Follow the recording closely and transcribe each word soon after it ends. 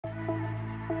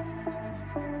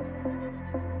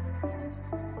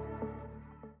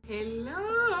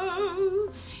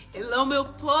Hello, meu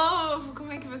povo!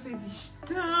 Como é que vocês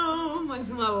estão?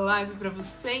 Mais uma live para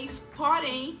vocês,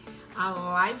 porém, a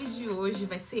live de hoje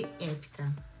vai ser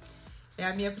épica. É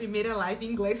a minha primeira live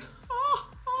em inglês.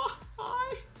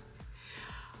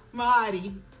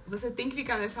 Mari, você tem que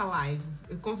ficar nessa live.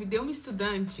 Eu convidei uma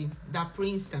estudante da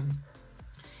Princeton.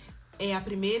 É a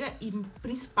primeira e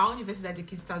principal universidade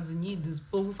aqui dos Estados Unidos. O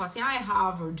povo fala assim, é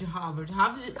Harvard.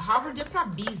 Harvard é para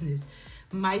business.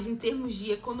 Mas em termos de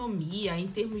economia, em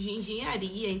termos de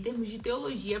engenharia, em termos de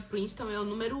teologia, Princeton é o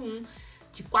número 1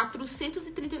 de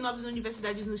 439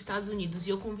 universidades nos Estados Unidos. E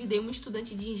eu convidei uma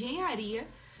estudante de engenharia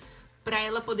para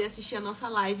ela poder assistir a nossa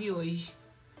live hoje.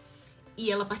 E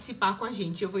ela participar com a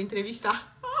gente. Eu vou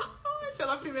entrevistar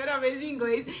pela primeira vez em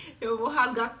inglês. Eu vou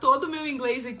rasgar todo o meu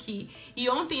inglês aqui. E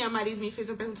ontem a Maris me fez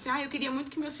uma pergunta assim, eu queria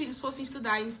muito que meus filhos fossem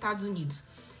estudar aí nos Estados Unidos.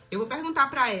 Eu vou perguntar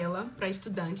para ela, para a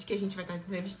estudante que a gente vai estar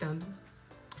entrevistando.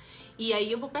 E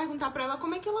aí eu vou perguntar pra ela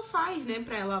como é que ela faz, né?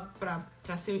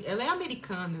 Pra ser... Ela é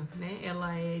americana, né?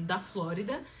 Ela é da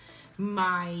Flórida,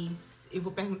 mas eu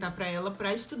vou perguntar pra ela,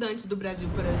 pra estudantes do Brasil,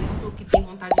 por exemplo, que tem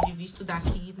vontade de vir estudar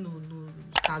aqui nos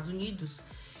Estados Unidos,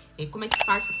 como é que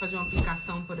faz pra fazer uma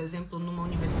aplicação, por exemplo, numa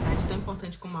universidade tão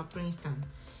importante como a Princeton.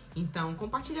 Então,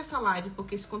 compartilha essa live,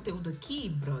 porque esse conteúdo aqui,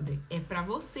 brother, é pra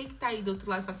você que tá aí do outro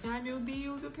lado e fala assim, ai meu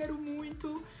Deus, eu quero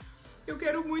muito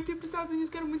ir para os Estados Unidos,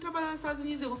 quero muito trabalhar nos Estados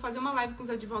Unidos. Eu vou fazer uma live com os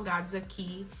advogados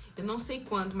aqui. Eu não sei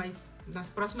quando, mas nas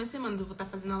próximas semanas eu vou estar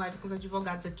fazendo a live com os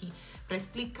advogados aqui para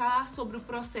explicar sobre o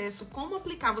processo, como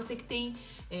aplicar. Você que tem,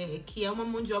 que é uma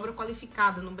mão de obra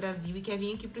qualificada no Brasil e quer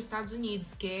vir aqui para os Estados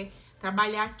Unidos, quer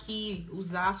trabalhar aqui,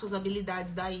 usar suas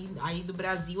habilidades aí do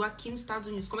Brasil aqui nos Estados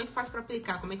Unidos. Como é que faz para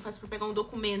aplicar? Como é que faz para pegar um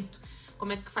documento?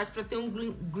 Como é que faz para ter um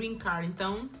green card?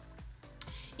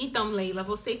 Então, Leila,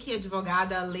 você que é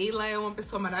advogada, a Leila é uma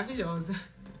pessoa maravilhosa.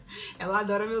 Ela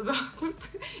adora meus óculos.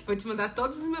 Vou te mandar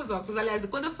todos os meus óculos. Aliás,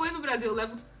 quando eu for no Brasil, eu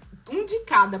levo um de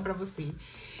cada pra você.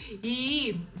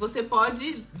 E você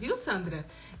pode, viu, Sandra,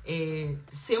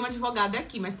 ser uma advogada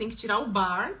aqui, mas tem que tirar o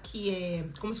bar, que é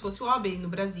como se fosse o OAB no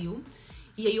Brasil.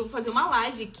 E aí eu vou fazer uma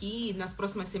live aqui nas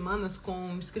próximas semanas com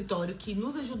um escritório que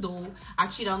nos ajudou a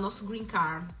tirar o nosso green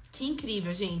card. Que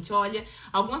incrível, gente. Olha,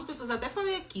 algumas pessoas, até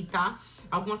falei aqui, tá?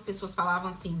 Algumas pessoas falavam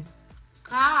assim,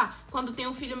 quando tem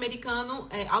um filho americano,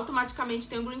 automaticamente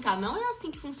tem um green card. Não é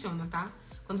assim que funciona, tá?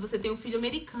 Quando você tem um filho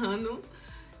americano,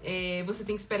 você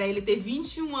tem que esperar ele ter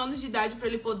 21 anos de idade para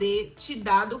ele poder te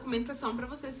dar a documentação para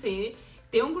você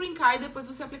ter um green card e depois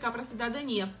você aplicar para a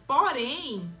cidadania.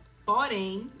 Porém,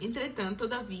 entretanto,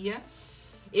 todavia,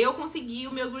 eu consegui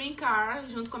o meu green card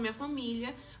junto com a minha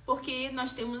família, porque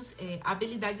nós temos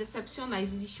habilidades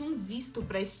excepcionais. Existe um visto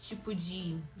para esse tipo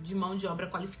de mão de obra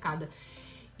qualificada.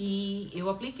 E eu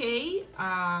apliquei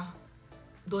há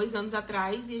 2 anos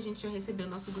atrás e a gente já recebeu o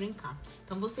nosso green card.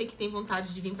 Então, você que tem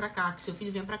vontade de vir para cá, que seu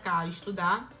filho venha para cá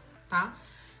estudar, tá?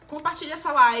 Compartilha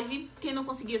essa live. Quem não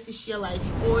conseguir assistir a live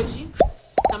hoje,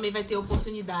 também vai ter a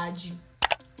oportunidade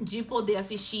de poder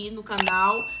assistir no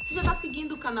canal. Você já tá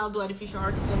seguindo o canal do Artificial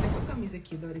Heart? Tô até com a camisa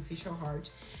aqui do Artificial Heart.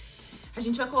 A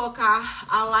gente vai colocar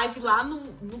a live lá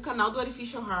no canal do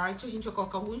Artificial Heart. A gente vai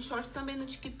colocar alguns shorts também no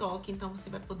TikTok. Então você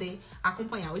vai poder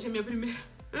acompanhar. Hoje é a minha primeira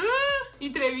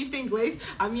entrevista em inglês.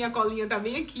 A minha colinha tá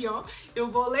bem aqui, ó. Eu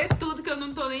vou ler tudo que eu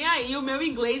não tô nem aí. O meu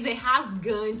inglês é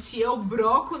rasgante. Eu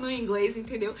broco no inglês,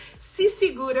 entendeu? Se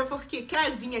segura, porque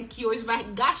Casinha aqui hoje vai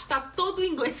gastar todo o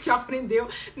inglês que aprendeu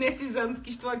nesses anos que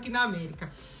estou aqui na América.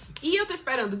 E eu tô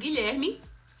esperando o Guilherme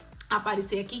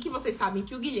aparecer aqui, que vocês sabem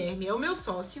que o Guilherme é o meu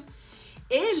sócio.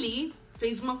 Ele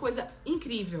fez uma coisa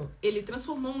incrível. Ele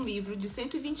transformou um livro de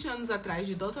 120 anos atrás,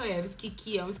 de Dostoiévski,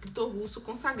 que é um escritor russo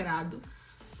consagrado,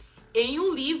 em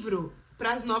um livro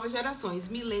para as novas gerações,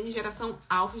 milênio, geração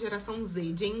alfa, geração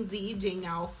Z, Gen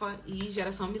alfa e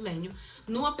geração milênio,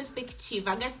 numa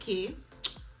perspectiva HQ,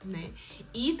 né?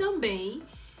 E também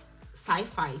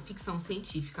sci-fi, ficção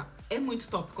científica. É muito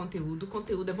top o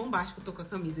conteúdo é bombástico. Eu tô com a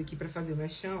camisa aqui para fazer o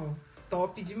merchan, ó.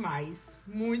 Top demais.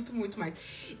 Muito, muito mais.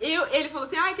 Ele falou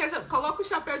assim, coloca o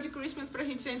chapéu de Christmas pra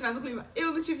gente já entrar no clima.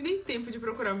 Eu não tive nem tempo de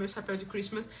procurar o meu chapéu de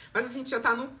Christmas, mas a gente já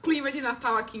tá no clima de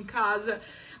Natal aqui em casa.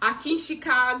 Aqui em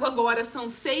Chicago agora são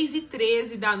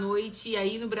 6h13 da noite e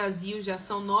aí no Brasil já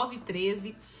são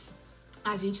 9h13.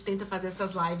 A gente tenta fazer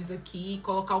essas lives aqui,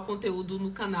 colocar o conteúdo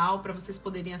no canal pra vocês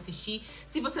poderem assistir.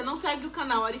 Se você não segue o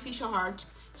canal Artificial Heart,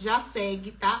 já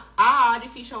segue, tá? A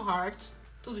Artificial Heart,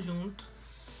 tudo junto,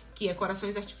 que é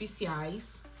Corações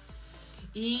Artificiais.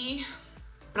 E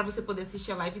pra você poder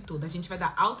assistir a live toda. A gente vai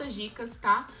dar altas dicas,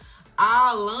 tá?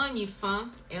 A Lani Phan,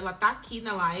 ela tá aqui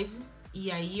na live, E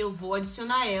aí eu vou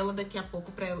adicionar ela daqui a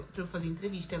pouco pra eu fazer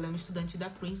entrevista. Ela é uma estudante da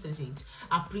Princeton, gente.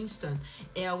 A Princeton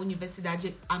é a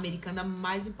universidade americana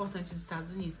mais importante dos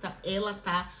Estados Unidos, tá? Ela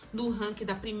tá no ranking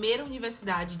da primeira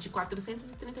universidade de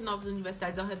 439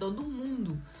 universidades ao redor do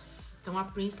mundo. Então a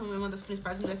Princeton é uma das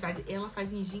principais universidades. Ela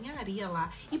faz engenharia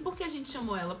lá. E por que a gente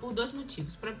chamou ela? Por dois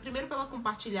motivos. Primeiro, para ela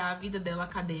compartilhar a vida dela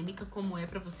acadêmica, como é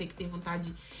para você que tem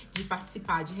vontade de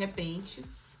participar de repente.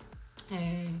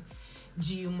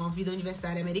 De uma vida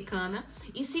universitária americana.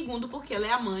 E segundo, porque ela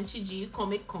é amante de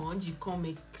Comic Con,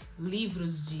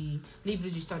 livros de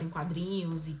história em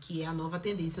quadrinhos, e que é a nova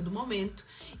tendência do momento.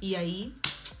 E aí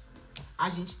a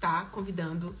gente tá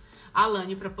convidando a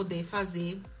Lani para poder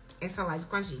fazer essa live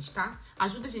com a gente, tá?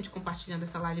 Ajuda a gente compartilhando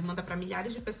essa live, manda para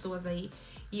milhares de pessoas aí.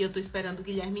 E eu tô esperando o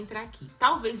Guilherme entrar aqui.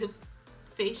 Talvez eu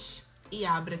feche e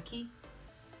abra aqui.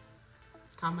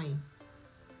 Calma aí.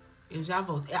 Eu já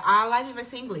volto. A live vai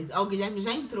ser em inglês. O Guilherme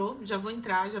já entrou. Já vou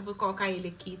entrar. Já vou colocar ele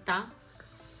aqui, tá?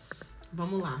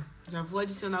 Vamos lá. Já vou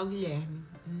adicionar o Guilherme.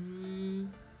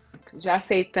 Já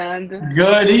aceitando.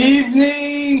 Good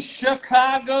evening,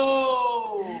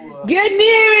 Chicago! Good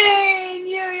evening,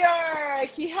 New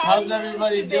York! How's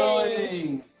everybody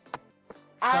doing?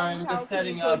 Sorry, I'm just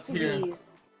setting up here.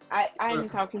 I'm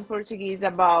talking Portuguese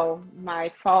about my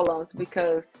follows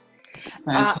because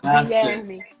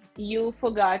Guilherme, you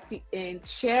forgot to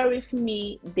share with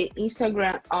me the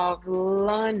Instagram of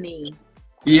Lani.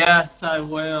 Yes, I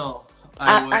will.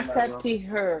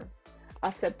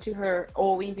 Accept her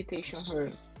or invitation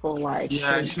her for live.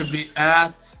 Yeah, it should be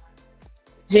at.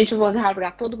 Gente, eu vou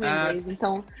rasgar todo o meu inglês,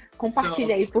 então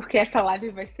compartilha aí, porque essa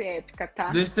live vai ser épica,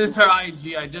 tá? This is her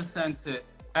IG, I just sent it.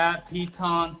 At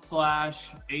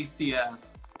Piton/ACF.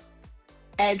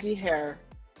 Add her.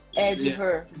 This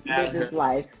is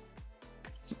live.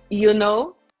 You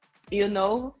know?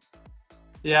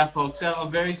 Yeah, folks, I have a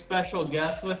very special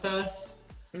guest with us.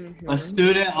 A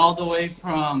student all the way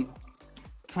from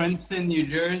Princeton, New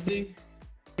Jersey.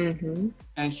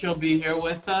 And she'll be here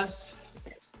with us.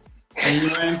 And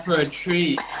you're in for a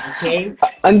treat, okay?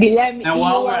 Guilherme, and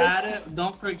while we're at it,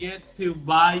 don't forget to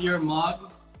buy your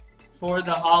mug for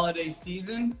the holiday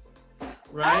season,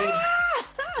 right?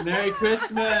 Merry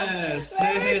Christmas!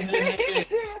 Merry Christmas!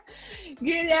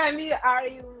 Guilherme, are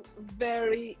you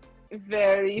very,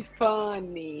 very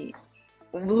funny?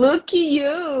 Look at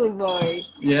you, boy.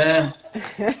 Yeah.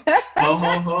 Ho,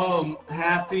 ho, ho.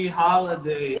 Happy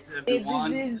holidays,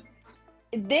 everyone.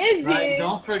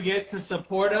 Don't forget to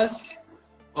support us,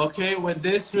 okay, with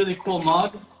this really cool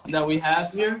mug that we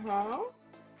have here.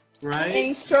 Right?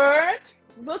 In shirt.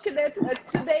 Look at that.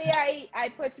 Today I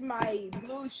put my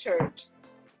blue shirt.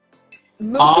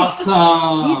 Look,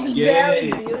 awesome. It's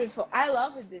very beautiful. I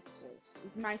love this shirt.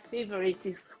 It's my favorite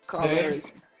color.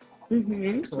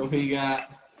 So we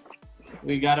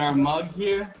got our mug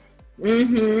here.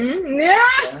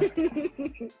 Yeah.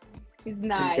 It's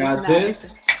nice. We got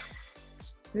this.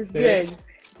 It's good.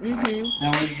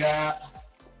 And we got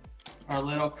our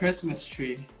little Christmas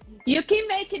tree. You can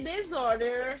make this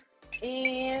order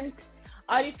in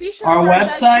artificial our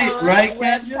website, right,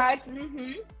 website.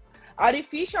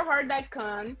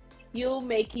 Artificialheart.com. You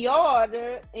make your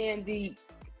order and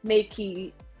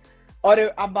make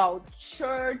order about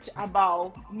shirt,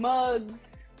 about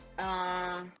mugs,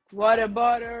 water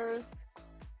bottles,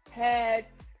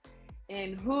 hats,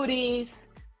 and hoodies.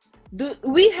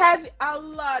 We have a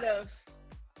lot of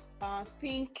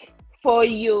things for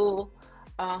you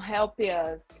help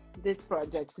us this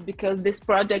project, because this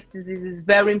project is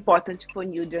very important for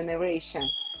new generation.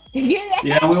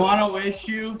 Yeah, we want to wish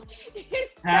you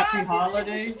happy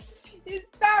holidays.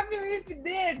 Stop with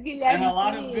this, Guilherme. And a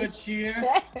lot of good cheer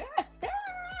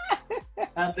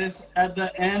at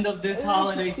the end of this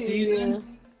holiday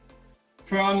season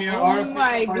from your Artificial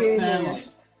Hearts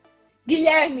family.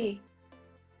 Guilherme.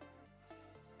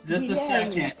 Just a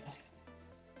second.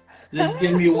 Just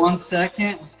give me 1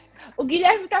 second. O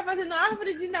Guilherme tá fazendo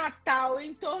árvore de Natal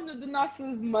em torno dos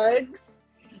nossos mugs.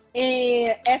 E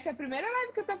essa é a primeira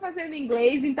live que eu tô fazendo em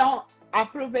inglês, então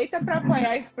aproveita para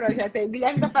apoiar esse projeto aí. O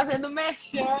Guilherme tá fazendo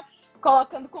merchan,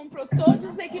 comprou todos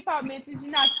os equipamentos de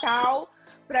Natal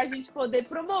pra gente poder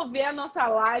promover a nossa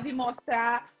live e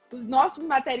mostrar os nossos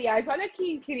materiais. Olha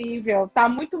que incrível, tá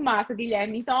muito massa,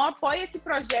 Guilherme. Então apoia esse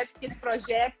projeto, porque esse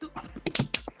projeto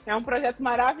é um projeto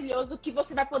maravilhoso que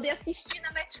você vai poder assistir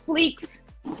na Netflix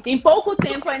em pouco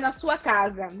tempo aí na sua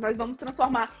casa. Nós vamos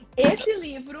transformar esse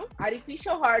livro,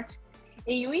 Artificial Heart,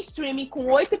 em um streaming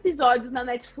com 8 episódios na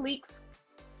Netflix,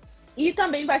 e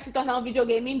também vai se tornar um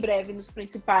videogame em breve nos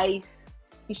principais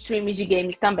streams de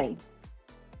games também.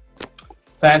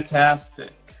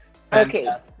 Fantastic. Ok.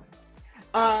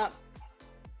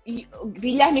 E,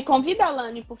 Guilherme, convida a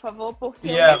Lani, por favor, porque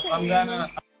I'm gonna...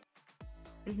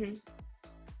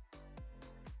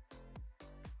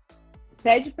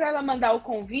 Pede para ela mandar o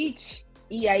convite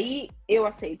e aí eu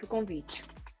aceito o convite.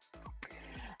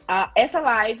 Essa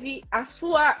live, a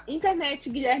sua internet,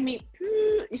 Guilherme,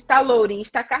 está loading,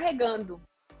 está carregando.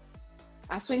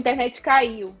 A sua internet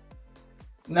caiu.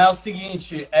 Não, é o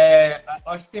seguinte,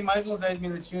 acho que tem mais uns 10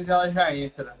 minutinhos e ela já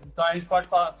entra. Então a gente pode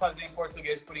fazer em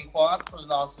português por enquanto, para os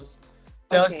nossos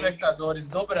telespectadores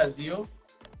do Brasil.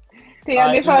 Tem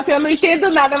alguém que fala assim, eu não entendo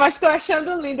nada, mas estou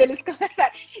achando lindo. Eles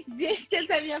começaram. Gente,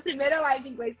 essa é a minha primeira live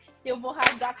em inglês. Eu vou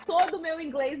rasgar todo o meu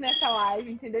inglês nessa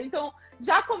live, entendeu? Então,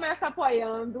 já começa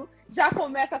apoiando, já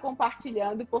começa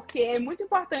compartilhando, porque é muito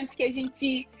importante que a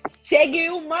gente chegue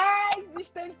o mais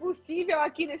distante possível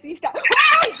aqui nesse estado.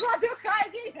 Ai, quase eu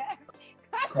caio, Guilherme!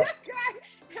 Quase eu caio!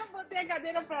 Eu botei a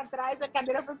cadeira para trás, a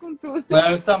cadeira foi com tudo.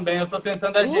 Eu também, eu estou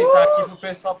tentando ajeitar aqui para o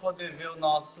pessoal poder ver o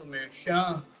nosso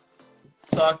merchan.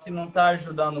 Só que não tá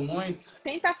ajudando muito.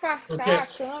 Tenta afastar a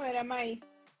câmera, mas...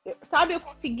 Sabe, eu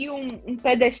consegui um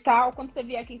pedestal. Quando você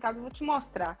vier aqui em casa, eu vou te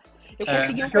mostrar. Eu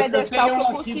consegui um pedestal que eu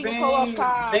consigo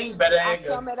colocar bem brega.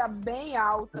 A câmera bem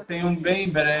alta. Tem um bem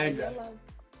brega.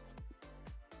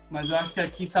 Mas eu acho que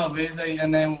aqui talvez aí,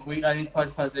 né, a gente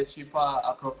pode fazer tipo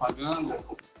a propaganda.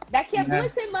 Daqui a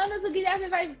 2 semanas o Guilherme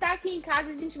vai estar aqui em casa.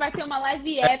 A gente vai ter uma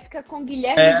live épica com o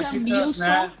Guilherme Jamilson.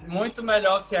 Né, muito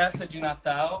melhor que essa de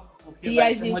Natal. Porque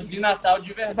vai ser uma de Natal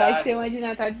de verdade. Vai ser uma de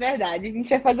Natal de verdade. A gente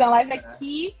vai fazer uma live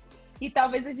aqui e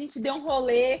talvez a gente dê um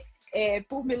rolê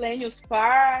por Millennium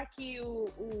Park,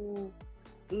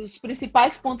 os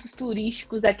principais pontos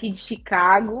turísticos aqui de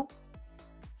Chicago.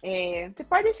 Você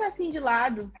pode deixar assim de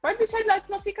lado. Pode deixar de lado,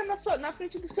 senão fica na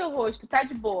frente do seu rosto. Tá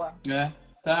de boa.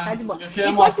 Tá de boa.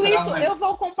 Enquanto mostrar, isso, eu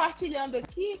vou compartilhando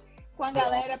aqui com a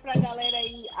galera, pra galera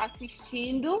ir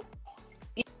assistindo.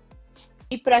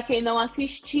 E para quem não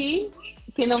assistir,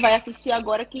 quem não vai assistir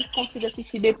agora, que consiga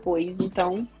assistir depois.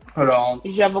 Então, pronto.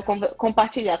 Já vou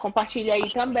compartilhar. Compartilha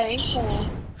aí também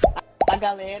com a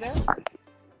galera.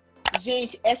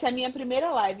 Gente, essa é a minha primeira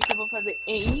live que eu vou fazer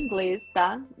em inglês,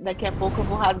 tá? Daqui a pouco eu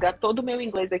vou rasgar todo o meu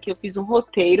inglês aqui. Eu fiz um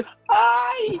roteiro.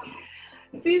 Ai!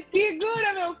 Se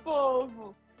segura, meu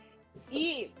povo!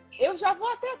 E eu já vou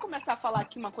até começar a falar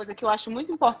aqui uma coisa que eu acho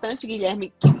muito importante,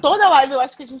 Guilherme, que toda live eu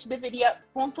acho que a gente deveria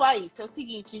pontuar isso. É o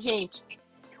seguinte, gente,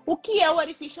 o que é o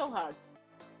Artificial Heart?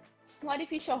 O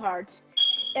Artificial Heart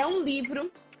é um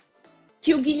livro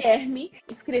que o Guilherme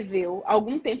escreveu há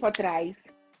algum tempo atrás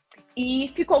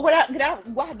e ficou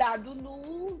guardado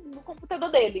no computador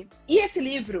dele. E esse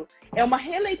livro é uma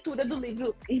releitura do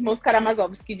livro Irmãos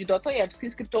Karamazovsky de Dostoiévski, um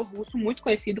escritor russo muito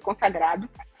conhecido, consagrado.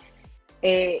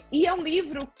 E é um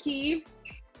livro que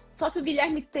só que o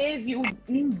Guilherme teve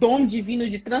um dom divino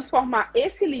de transformar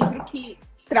esse livro, que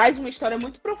traz uma história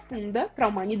muito profunda para a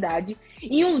humanidade,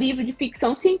 em um livro de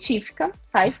ficção científica,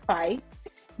 sci-fi,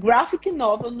 graphic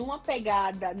novel, numa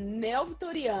pegada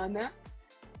neo-vitoriana,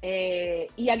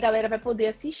 e a galera vai poder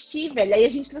assistir, velho. Aí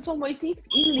a gente transformou isso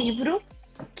em livro,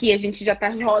 que a gente já está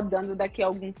rodando daqui a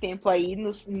algum tempo aí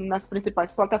nas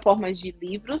principais plataformas de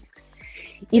livros.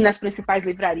 E nas principais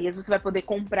livrarias você vai poder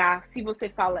comprar, se você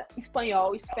fala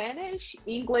espanhol, Spanish,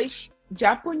 English,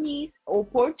 japonês ou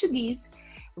português,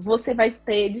 você vai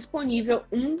ter disponível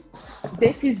um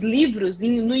desses livros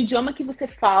no idioma que você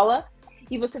fala,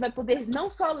 e você vai poder não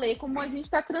só ler, como a gente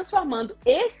está transformando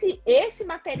esse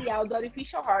material do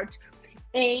Artificial Heart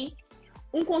em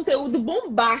um conteúdo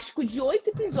bombástico de 8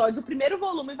 episódios. O primeiro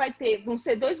volume vão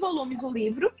ser 2 volumes o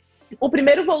livro. O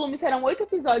primeiro volume serão 8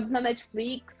 episódios na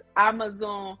Netflix,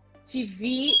 Amazon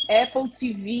TV, Apple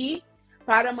TV,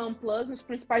 Paramount Plus, nos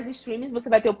principais streamings. Você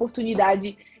vai ter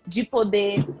oportunidade de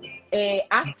poder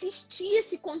assistir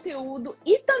esse conteúdo.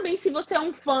 E também, se você é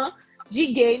um fã de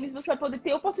games, você vai poder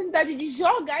ter a oportunidade de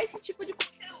jogar esse tipo de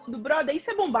conteúdo. Brother, isso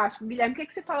é bombástico. Guilherme, o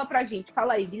que você fala pra gente?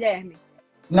 Fala aí, Guilherme.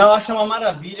 Não, eu acho uma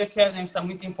maravilha que a gente está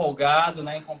muito empolgado,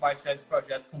 né, em compartilhar esse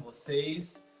projeto com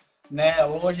vocês. Né?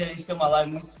 Hoje a gente tem uma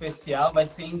live muito especial, vai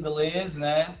ser em inglês,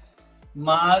 né?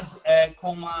 Mas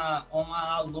com uma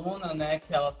aluna, né,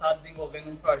 que ela está desenvolvendo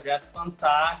um projeto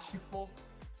fantástico,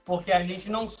 porque a gente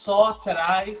não só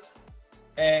traz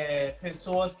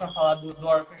pessoas para falar do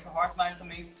Artificial Heart, mas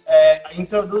também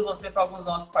introduz você para alguns dos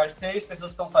nossos parceiros,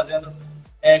 pessoas que estão fazendo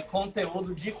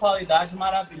conteúdo de qualidade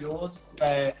maravilhoso,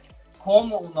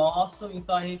 como o nosso.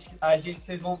 Então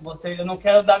eu não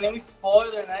quero dar nenhum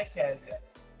spoiler, né, Kézia?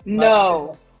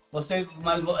 Não.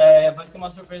 Mas vai ser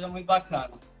uma surpresa muito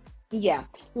bacana.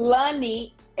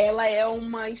 Lani, ela é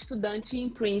uma estudante em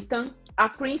Princeton A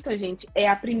Princeton, gente, é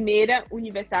a primeira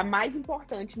universidade, a mais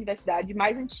importante universidade,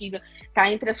 mais antiga.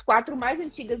 Tá entre as 4 mais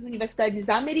antigas universidades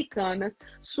americanas.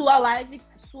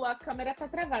 Sua câmera tá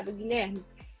travada, Guilherme.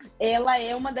 Ela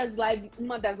é uma das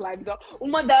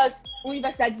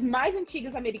universidades mais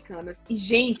antigas americanas. E,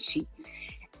 gente,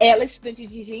 ela é estudante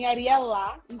de engenharia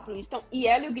lá em Princeton. E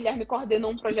ela e o Guilherme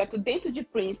coordenam um projeto dentro de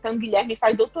Princeton. O Guilherme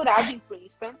faz doutorado em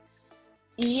Princeton.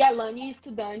 E a Lani é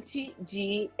estudante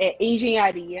de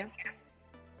engenharia.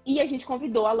 E a gente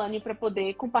convidou a Lani para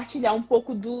poder compartilhar um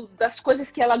pouco das coisas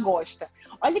que ela gosta.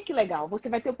 Olha que legal, você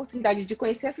vai ter a oportunidade de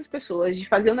conhecer essas pessoas, de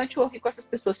fazer o network com essas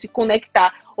pessoas, se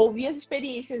conectar, ouvir as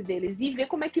experiências deles e ver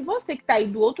como é que você que está aí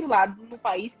do outro lado no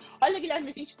país. Olha,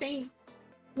 Guilherme, a gente tem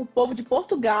o povo de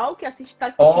Portugal que está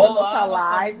assistindo a nossa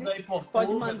live.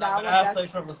 Pode mandar um abraço aí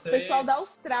para vocês. O pessoal da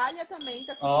Austrália também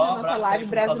está assistindo a nossa live,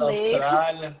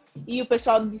 brasileiros. E o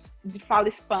pessoal de fala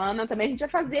hispana também. A gente vai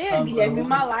fazer, Guilherme,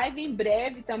 uma live em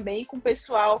breve também com o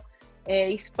pessoal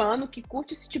hispano que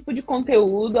curte esse tipo de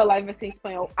conteúdo. A live vai ser em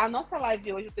espanhol. A nossa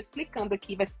live hoje, eu estou explicando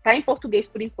aqui, vai estar em português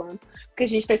por enquanto, porque a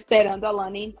gente está esperando a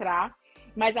Lani entrar.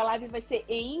 Mas a live vai ser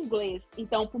em inglês.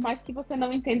 Então, por mais que você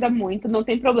não entenda muito, não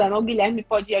tem problema. O Guilherme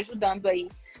pode ir ajudando aí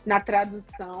na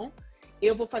tradução.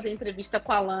 Eu vou fazer entrevista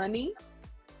com a Lani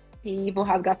e vou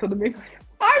rasgar todo o meu...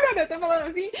 Ai, meu Deus, tô falando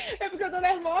assim, é porque eu tô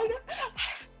nervosa.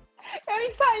 Eu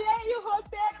ensaiei o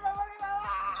roteiro,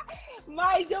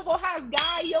 mas eu vou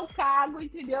rasgar e eu cago,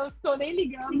 entendeu? Eu tô nem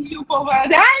ligando. E o povo vai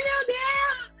dizer, ai, meu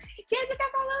Deus! Quem você tá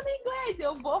falando inglês?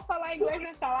 Eu vou falar inglês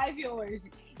nessa live hoje.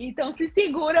 Então se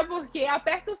segura, porque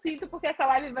aperta o cinto, porque essa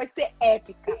live vai ser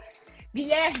épica.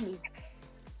 Guilherme,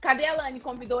 cadê a Lani?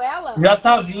 Convidou ela? Já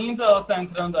tá vindo, ela tá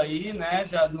entrando aí, né?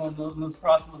 Já nos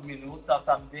próximos minutos, ela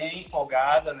tá bem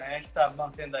empolgada, né? A gente tá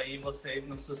mantendo aí vocês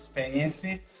no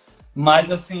suspense.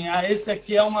 Mas, assim, esse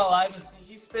aqui é uma live, assim,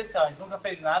 especial. A gente nunca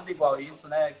fez nada igual isso,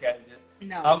 né, Kézia?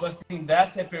 Não. Algo, assim,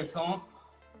 dessa repercussão.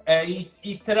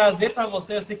 E trazer para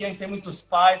você, eu sei que a gente tem muitos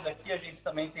pais aqui, a gente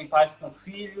também tem pais com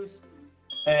filhos,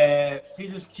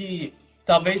 filhos que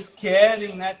talvez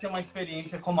querem, né, ter uma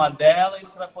experiência como a dela, e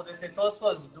você vai poder ter todas as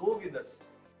suas dúvidas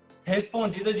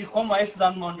respondidas de como é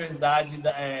estudar numa universidade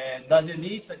das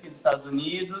elites aqui dos Estados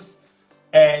Unidos,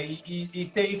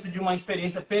 e ter isso de uma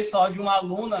experiência pessoal de uma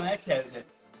aluna, né, Kézia,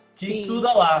 que Sim.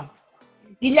 estuda lá.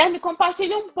 Guilherme,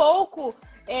 compartilha um pouco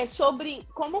sobre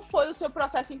como foi o seu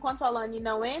processo enquanto a Lani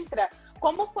não entra,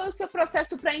 como foi o seu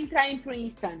processo para entrar em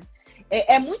Princeton?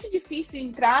 É muito difícil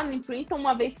entrar em Princeton,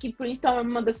 uma vez que Princeton é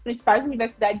uma das principais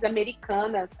universidades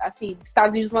americanas, assim, dos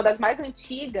Estados Unidos, uma das mais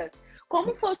antigas.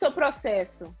 Como foi o seu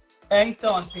processo?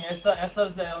 Então, assim,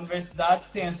 essas universidades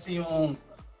têm, assim, um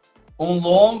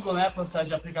longo, né, processo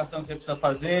de aplicação que você precisa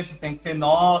fazer, você tem que ter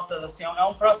notas, assim, é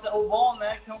um processo, o bom,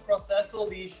 né, que é um processo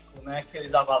holístico, né, que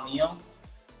eles avaliam.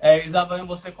 Eles avaliam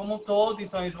você como um todo,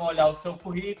 então eles vão olhar o seu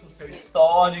currículo, o seu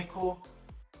histórico,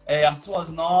 as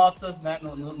suas notas, né,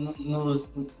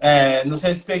 nos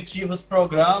respectivos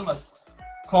programas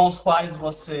com os quais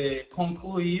você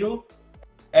concluiu,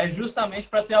 justamente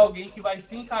para ter alguém que vai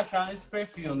se encaixar nesse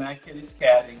perfil, né, que eles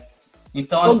querem.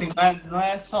 Então, assim, não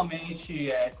é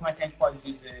somente, como é que a gente pode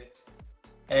dizer,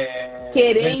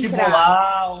 querer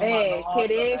vestibular, entrar,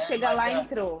 querer né? chegar lá e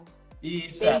entrou.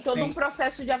 Isso, tem todo um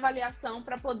processo de avaliação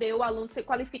para poder o aluno ser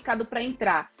qualificado para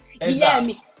entrar. Exato.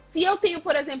 Guilherme, se eu tenho,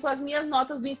 por exemplo, as minhas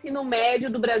notas do ensino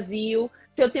médio do Brasil,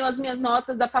 se eu tenho as minhas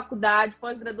notas da faculdade,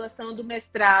 pós-graduação, do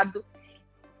mestrado,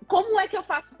 como é que eu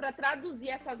faço para traduzir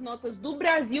essas notas do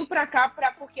Brasil para cá?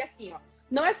 Porque assim, ó,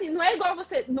 não é igual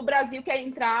você no Brasil quer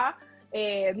entrar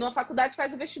numa faculdade,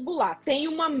 faz o vestibular. Tem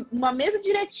uma mesa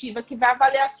diretiva que vai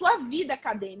avaliar a sua vida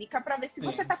acadêmica para ver se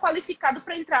você está qualificado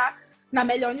para entrar na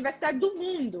melhor universidade do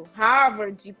mundo,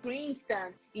 Harvard,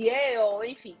 Princeton, Yale,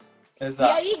 enfim.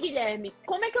 Exato. E aí, Guilherme,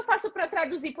 como é que eu faço para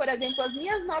traduzir, por exemplo, as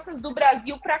minhas notas do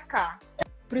Brasil para cá,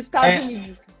 para os Estados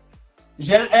Unidos?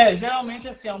 Geralmente,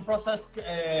 assim, é um processo que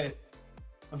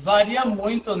varia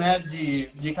muito, né,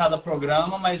 de cada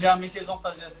programa, mas geralmente eles vão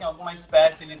fazer, assim, alguma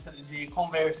espécie de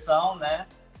conversão, né,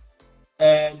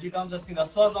 digamos assim, das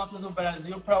suas notas do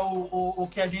Brasil para o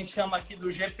que a gente chama aqui do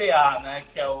GPA, né,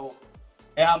 que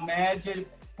é a média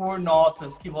por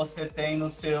notas que você tem no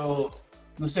seu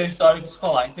histórico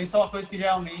escolar. Então, isso é uma coisa que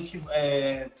geralmente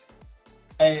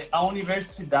a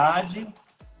universidade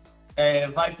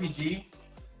vai pedir.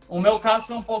 O meu caso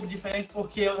foi um pouco diferente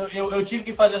porque eu tive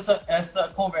que fazer essa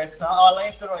conversão. Ela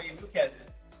entrou aí, viu, Kézia?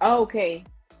 Ok.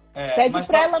 Pede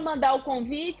para ela mandar o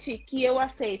convite que eu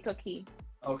aceito aqui.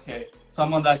 Ok. Só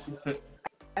mandar aqui.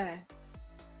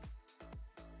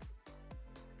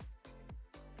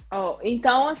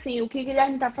 Então, assim, o que o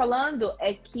Guilherme está falando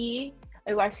é que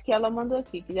Eu acho que ela mandou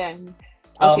aqui, Guilherme.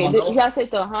 Ela Ok, mandou? já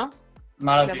aceitou, hã? Pra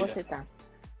Maravilha. você, tá?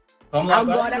 Vamos lá,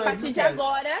 Agora, a inglês, partir viu, de Kézia?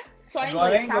 agora, só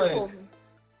Agora inglês, é tá, inglês. povo?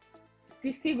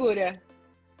 Se segura.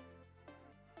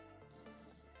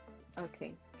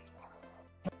 Ok.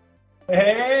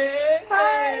 Hey!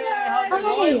 How's it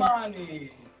going, Hi.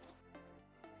 Lani?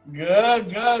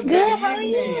 Good How are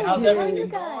evening. you? How's How are everything you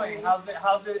going? guys?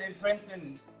 How's it in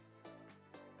Princeton?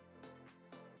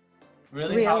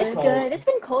 Really? Really? How It's cold? good. It's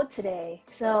been cold today,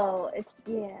 so it's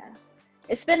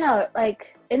It's been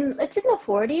it's in the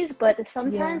 40s, but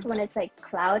sometimes when it's like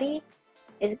cloudy,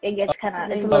 it gets it's a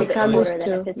little bit Chicago colder than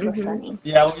too. if it was sunny.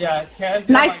 Yeah,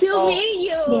 Kezia. Nice to meet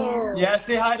you. Yeah. Yeah,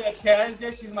 say hi to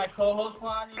Kezia. She's my co-host,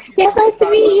 Lani. She's Yes, from nice to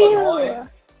meet Chicago, you. Illinois.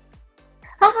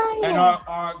 Hi. And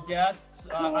our guests,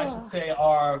 I should say,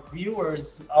 our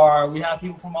viewers we have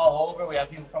people from all over. We have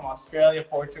people from Australia,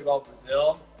 Portugal,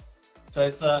 Brazil. So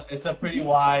it's a pretty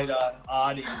wide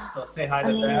audience. So say hi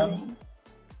to them. Amazing.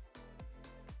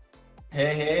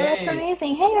 Hey. That's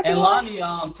amazing. Hey, And everyone.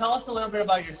 Lani, tell us a little bit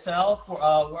about yourself. Where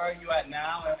are you at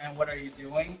now, and what are you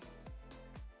doing?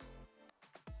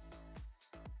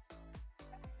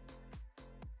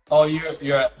 Oh,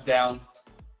 you're down.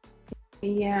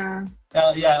 Yeah.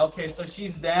 Yeah. Okay. So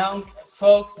she's down,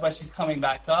 folks, but she's coming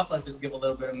back up. Let's just give a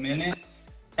little bit of a minute.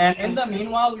 And in the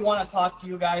meanwhile, we want to talk to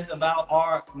you guys about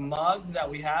our mugs that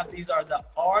we have. These are the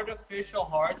artificial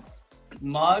hearts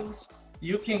mugs.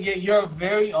 You can get your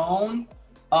very own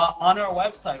on our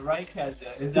website, right,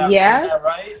 Kezia? Is that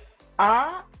right?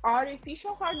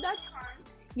 Artificialheart.com.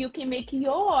 You can make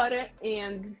your order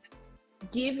and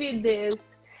give it this.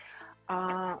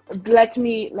 Let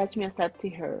me accept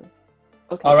her.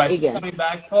 Okay. All right, again. she's coming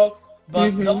back, folks. But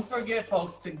don't forget,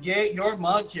 folks, to get your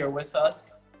mug here with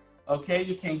us. Okay,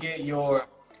 you can get your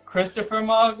Christopher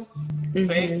mug.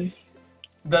 Faith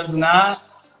does not,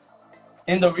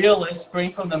 in the realist, spring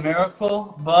from the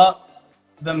miracle, but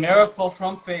the miracle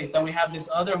from faith. And we have this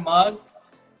other mug.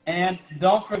 And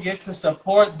don't forget to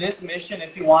support this mission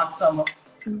if you want some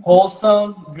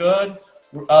wholesome, good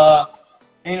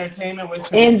entertainment with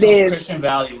Christian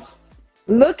values.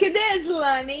 Look at this,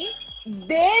 Lani.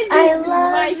 This is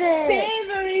my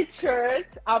favorite shirt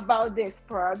about this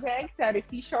project,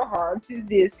 Artificial Hearts, is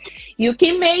this. You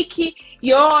can make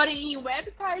your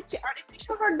website,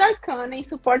 artificialheart.com, and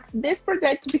support this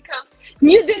project because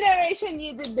new generation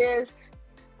needed this.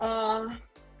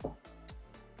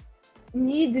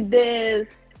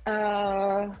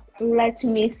 Let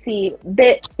me see.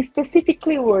 The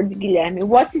specifically word, Guilherme.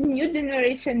 What new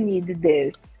generation needed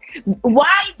this?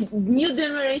 Why new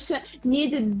generation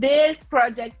needed this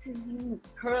project in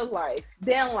her life,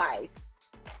 their life?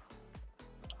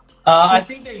 I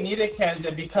think they need it,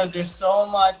 Kezia, because there's so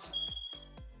much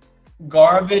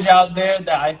garbage out there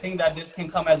that I think that this can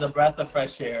come as a breath of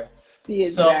fresh air.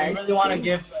 Exactly. So we really want to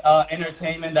give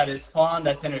entertainment that is fun,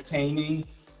 that's entertaining,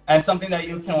 and something that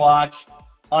you can watch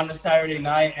on a Saturday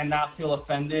night and not feel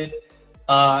offended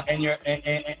in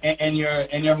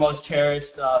your most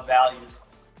cherished values.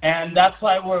 And that's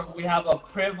why we have a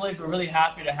privilege. We're really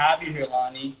happy to have you here,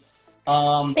 Lani.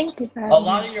 Thank you for a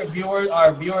lot of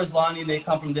our viewers, Lani, they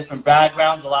come from different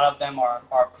backgrounds. A lot of them are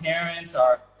parents,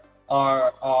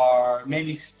 are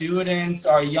maybe students,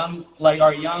 are young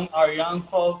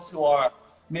folks who are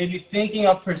maybe thinking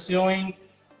of pursuing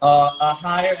a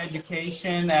higher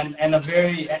education and a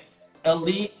very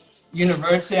elite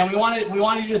university. And we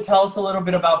wanted you to tell us a little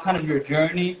bit about kind of your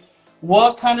journey.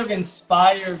 What kind of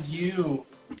inspired you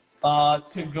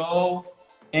to go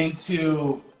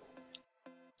into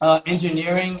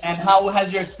engineering, and how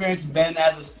has your experience been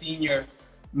as a senior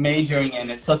majoring in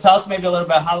it? So tell us maybe a little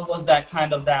bit, how was that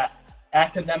kind of that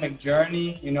academic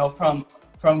journey, from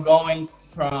going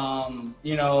from,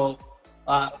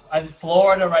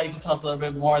 Florida, right? You can tell us a little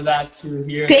bit more of that to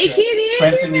here. Take to it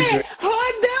Princeton, easy, New man. Jersey.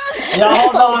 Hold on. Yeah,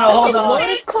 hold on. What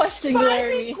a question,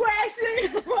 Larry.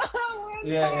 Question.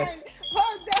 Yeah.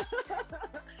 Hold on.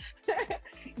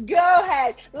 Go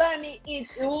ahead, Lani.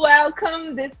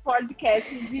 Welcome this podcast.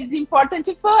 It is important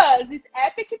for us. This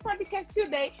epic podcast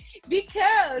today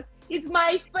because it's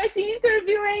my first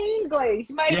interview in English.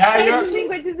 My first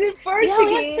language is in Portuguese. Yeah,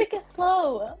 let's take it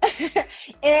slow.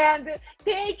 And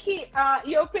take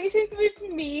your patience with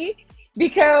me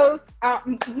because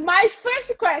my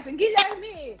first question,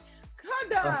 Guilherme.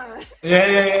 Hold on.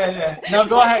 Yeah. No,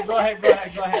 go ahead.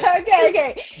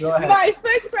 Okay. Go ahead. My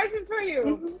first question for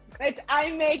you. I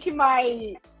make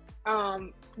my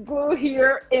glue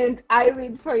here and I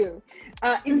read for you.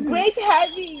 It's great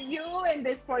having you in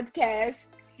this podcast.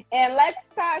 And let's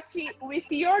start with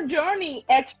your journey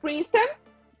at Princeton.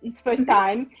 It's first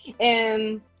time.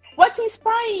 And what's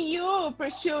inspiring you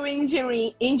pursuing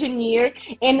engineer,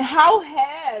 and how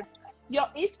has your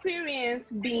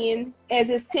experience been as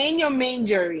a senior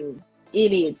majoring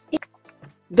in it?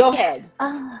 Go ahead.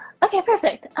 Okay,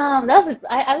 perfect.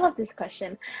 I love this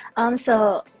question.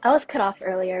 So I was cut off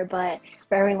earlier, but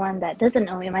for everyone that doesn't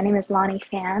know me, my name is Lani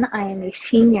Phan. I am a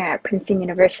senior at Princeton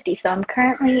University. So I'm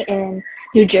currently in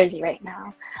New Jersey right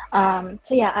now.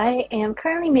 So yeah, I am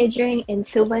currently majoring in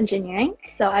civil engineering.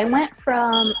 So I went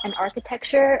from an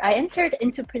architecture, I entered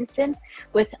into Princeton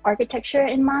with architecture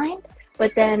in mind.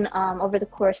 But then over the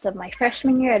course of my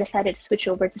freshman year, I decided to switch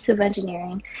over to civil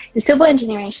engineering. And civil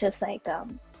engineering is just like a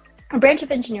branch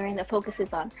of engineering that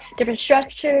focuses on different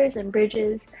structures and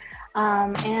bridges.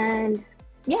 And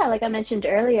yeah, like I mentioned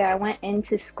earlier, I went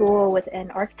into school with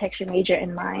an architecture major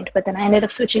in mind, but then I ended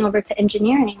up switching over to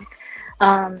engineering.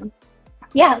 So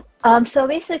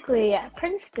basically at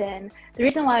Princeton, the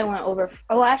reason why I went over,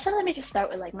 actually let me just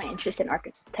start with like my interest in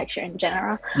architecture in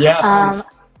general.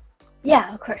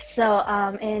 Yeah, of course. So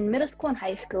in middle school and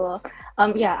high school,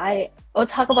 I'll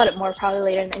talk about it more probably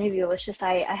later in the interview. It was just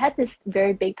I had this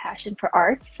very big passion for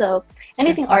arts. So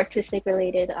anything artistic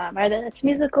related, either that's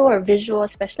musical or visual,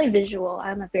 especially visual.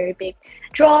 I'm a very big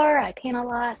drawer. I paint a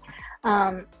lot.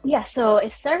 So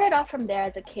it started off from there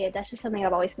as a kid. That's just something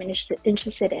I've always been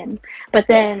interested in. But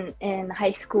then in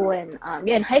high school in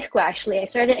high school actually, I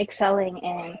started excelling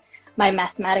in my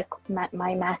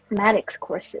mathematics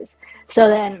courses. So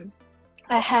then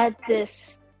I had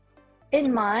this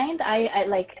in mind. I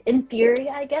like, in theory,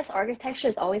 I guess, architecture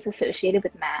is always associated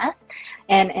with math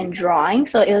and drawing.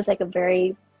 So it was like a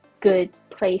very good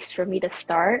place for me to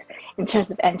start in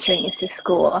terms of entering into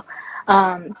school.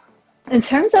 In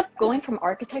terms of going from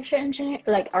architecture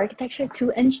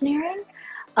to engineering,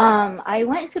 I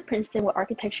went to Princeton with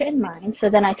architecture in mind. So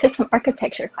then I took some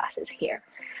architecture classes here.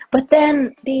 But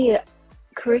then the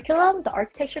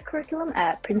architecture curriculum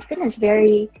at Princeton is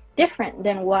very different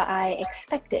than what I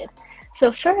expected.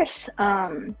 So first,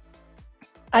 when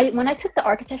I took the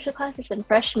architecture classes in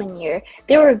freshman year,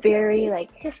 they were very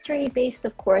like history based,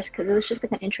 of course, because it was just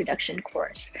like an introduction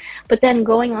course. But then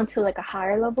going on to like a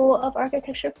higher level of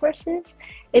architecture courses,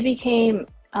 it became,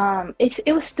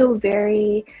 it was still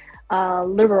very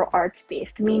liberal arts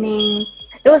based, meaning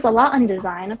there was a lot on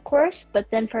design, of course, but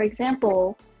then, for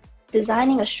example,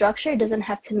 designing a structure doesn't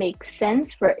have to make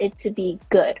sense for it to be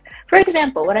good. For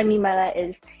example, what I mean by that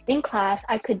is in class,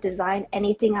 I could design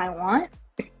anything I want.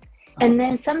 And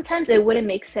then sometimes it wouldn't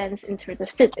make sense in terms of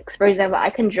physics. For example, I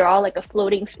can draw like a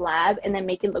floating slab and then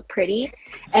make it look pretty.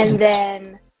 And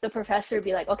then the professor would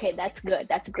be like, okay, that's good,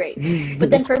 that's great. But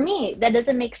then for me, that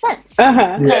doesn't make sense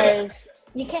because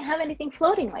you can't have anything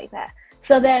floating like that.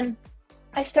 So then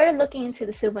I started looking into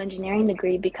the civil engineering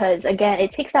degree because, again,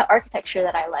 it takes that architecture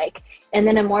that I like and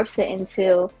then it morphs it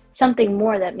into something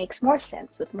more that makes more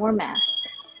sense with more math.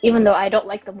 Even though I don't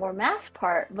like the more math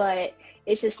part, but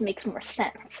it just makes more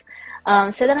sense.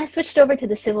 So then I switched over to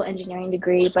the civil engineering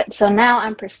degree. But so now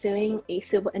I'm pursuing a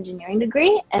civil engineering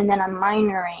degree and then I'm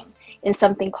minoring in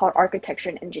something called architecture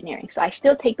and engineering. So I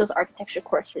still take those architecture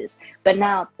courses, but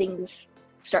now things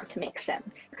start to make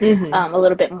sense a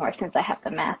little bit more since I have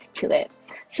the math to it.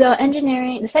 So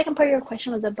engineering, the second part of your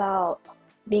question was about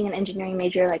being an engineering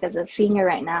major, like as a senior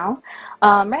right now.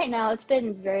 Right now, it's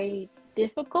been very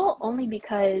difficult only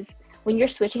because when you're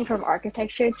switching from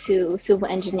architecture to civil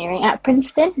engineering at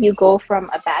Princeton, you go from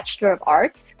a Bachelor of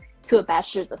Arts to a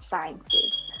Bachelor's of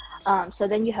Sciences. So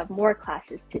then you have more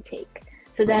classes to take.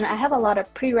 So then I have a lot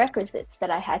of prerequisites that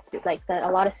I had to, like that a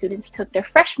lot of students took their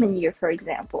freshman year, for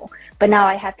example, but now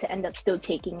I have to end up still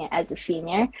taking it as a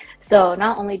senior. So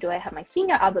not only do I have my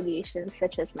senior obligations,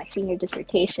 such as my senior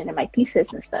dissertation and my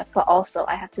thesis and stuff, but also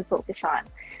I have to focus on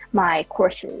my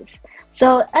courses.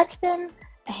 So that's been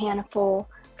a handful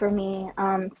for me.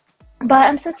 But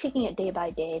I'm still taking it day by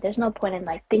day. There's no point in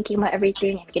like thinking about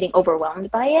everything and getting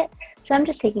overwhelmed by it. So I'm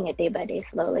just taking it day by day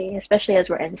slowly, especially as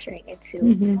we're entering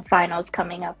into finals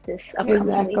coming up this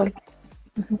upcoming week.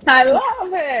 I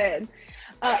love it.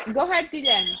 Go ahead,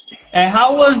 Dylan. And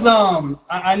how was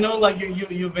I know like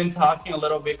you've been talking a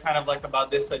little bit kind of like about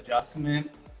this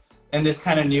adjustment and this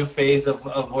kind of new phase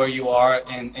of where you are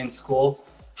in school.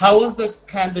 How was the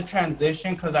kind of the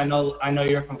transition? Because I know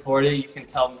you're from Florida. You can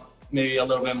tell maybe a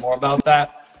little bit more about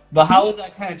that. But how was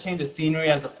that kind of change of scenery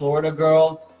as a Florida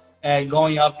girl and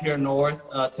going up here north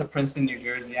to Princeton, New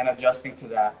Jersey, and adjusting to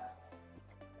that?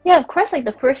 Yeah, of course. Like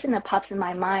the first thing that pops in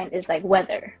my mind is like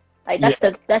weather. Like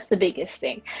that's the biggest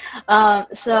thing.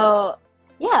 So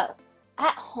yeah,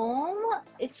 at home,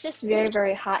 it's just very,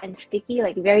 very hot and sticky,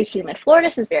 like very humid.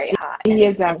 Florida's is very hot and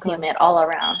humid all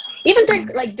around. Even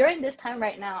during this time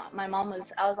right now, I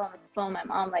was on the phone with my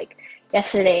mom like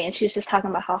yesterday, and she was just talking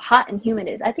about how hot and humid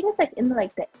it is. I think it's like in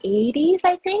like the 80s,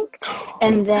 I think.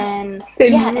 And then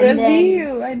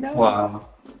I know. Wow.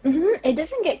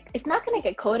 It's not gonna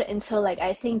get cold until like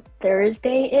I think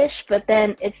Thursday-ish, but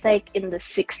then it's like in the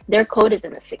their cold is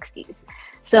in the 60s.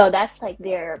 So that's like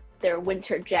their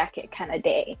winter jacket kind of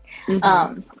day.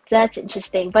 So that's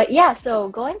interesting. But yeah, so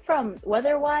going from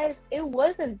weather-wise, it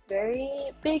was a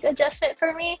very big adjustment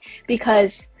for me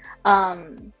because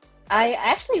I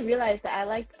actually realized that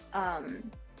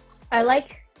I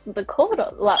like the cold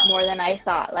a lot more than I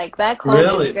thought. Like back home,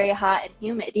 Really? It's very hot and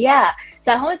humid. Yeah,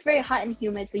 so at home it's very hot and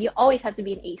humid, so you always have to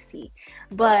be in AC.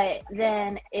 But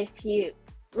then if you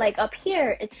like up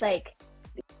here, it's like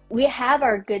we have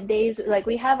our good days, like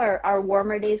we have our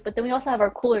warmer days, but then we also have our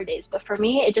cooler days. But for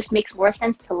me, it just makes more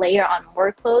sense to layer on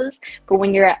more clothes. But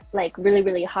when you're like really,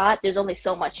 really hot, there's only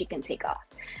so much you can take off.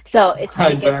 So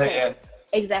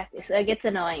exactly. So it gets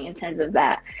annoying in terms of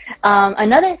that.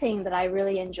 Another thing that I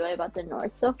really enjoy about the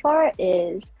North so far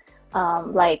is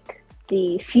like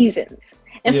the seasons.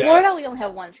 In Florida, we only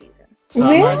have one season.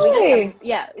 Summer. Really?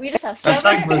 We just have summer That's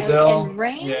like Brazil. and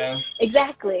rain. Yeah.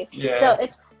 Exactly. Yeah.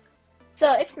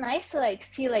 So it's nice to like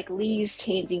see like leaves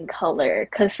changing color,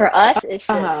 because for us it's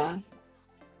just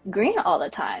green all the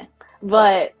time.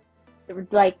 But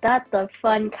like not the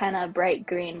fun kind of bright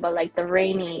green, but like the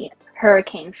rainy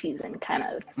hurricane season kind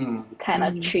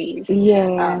of trees.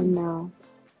 Yeah, no.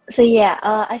 So yeah,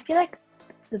 I feel like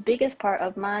the biggest part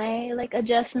of my like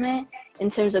adjustment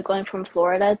in terms of going from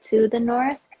Florida to the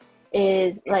North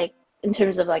is like in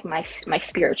terms of like my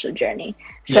spiritual journey.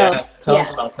 So tell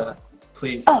us about that,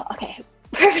 please. Oh, okay.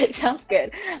 Perfect. Sounds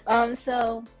good.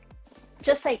 So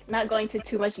just like not going to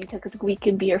too much detail because we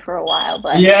could be here for a while,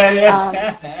 but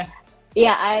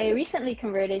I recently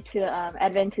converted to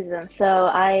Adventism. So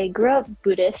I grew up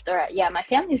Buddhist, my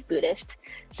family's Buddhist.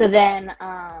 So then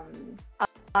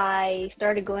I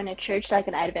started going to church, like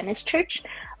an Adventist church,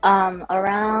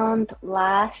 around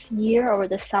last year over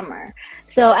the summer.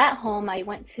 So at home, I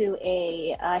went to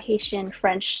a Haitian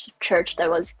French church that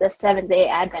was the Seventh-day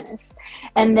Adventist.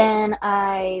 And then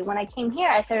when I came here,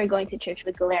 I started going to church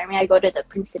with Guillermo. I go to the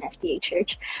Princeton SDA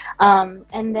church.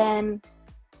 And then,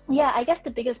 I guess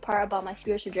the biggest part about my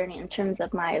spiritual journey in terms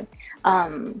of my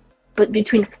but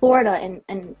between Florida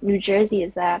and New Jersey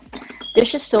is that there's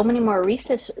just so many more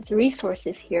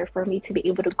resources here for me to be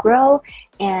able to grow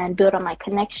and build on my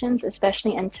connections,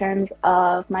 especially in terms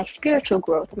of my spiritual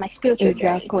growth, my spiritual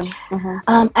journey.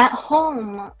 At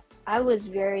home, I was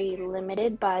very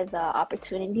limited by the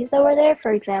opportunities that were there.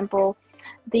 For example,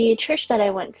 the church that I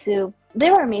went to,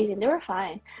 they were amazing, they were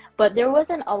fine, but there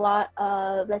wasn't a lot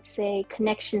of, let's say,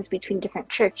 connections between different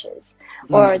churches,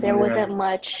 or there wasn't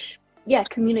much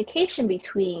communication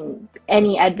between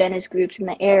any Adventist groups in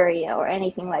the area or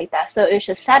anything like that. So it was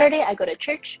just Saturday, I go to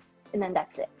church, and then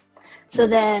that's it. So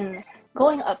then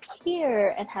going up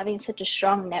here and having such a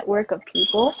strong network of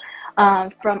people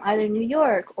from either New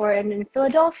York or in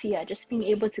Philadelphia, just being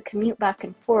able to commute back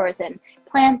and forth and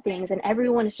plan things, and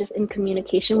everyone is just in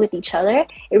communication with each other,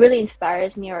 it really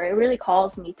inspires me, or it really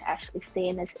calls me to actually stay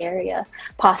in this area,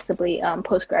 possibly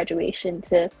post-graduation,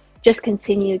 to just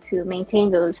continue to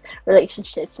maintain those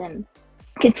relationships and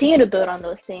continue to build on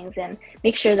those things and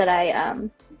make sure that I am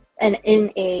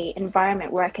in a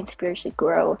environment where I can spiritually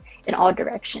grow in all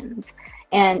directions.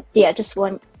 And just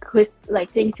one quick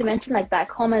thing to mention, back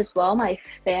home as well, my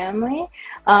family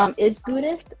is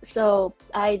Buddhist, so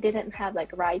I didn't have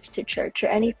rides to church or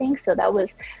anything, so that was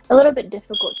a little bit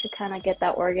difficult to kind of get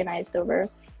that organized over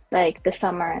the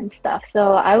summer and stuff.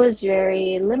 So I was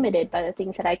very limited by the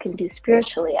things that I can do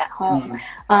spiritually at home.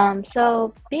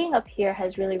 So being up here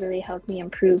has really, really helped me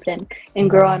improve and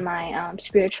grow on my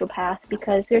spiritual path,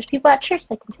 because there's people at church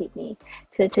that can take me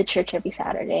to church every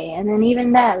Saturday. And then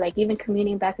even that, even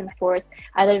commuting back and forth,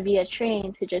 either via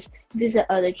train to just visit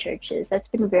other churches, that's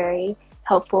been very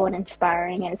helpful and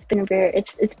inspiring. And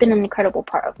it's been an incredible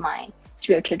part of my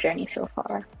spiritual journey so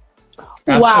far.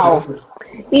 Wow,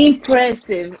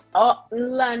 impressive. Oh,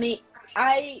 Lani,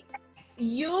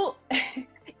 you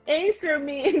answer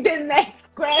me in the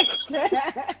next question.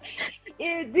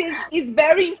 It's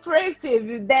very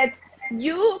impressive that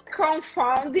you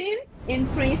confounding in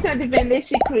Princeton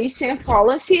Adventist Christian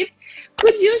Fellowship.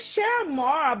 Could you share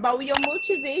more about your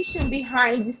motivation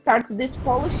behind starting this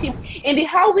fellowship and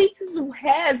how it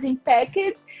has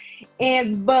impacted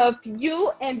both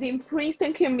you and the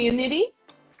Princeton community?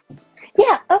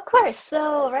 Yeah, of course.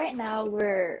 So right now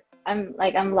we're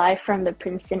I'm live from the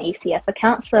Princeton ACF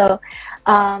account. So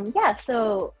yeah,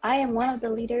 so I am one of the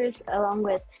leaders along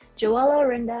with Joella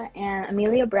Rinda and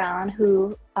Amelia Brown,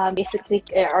 who basically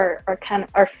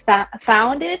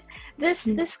founded this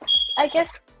I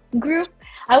guess group.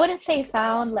 I wouldn't say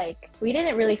found, like we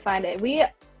didn't really find it. We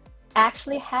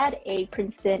actually had a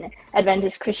Princeton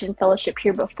Adventist Christian Fellowship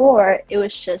here before. It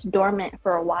was just dormant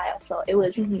for a while, so it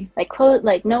was like closed,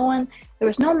 like no one, there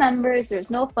was no members, there was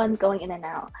no funds going in and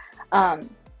out.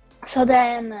 So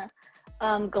then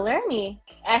Guilherme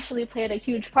actually played a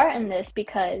huge part in this,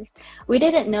 because we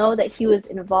didn't know that he was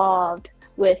involved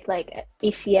with like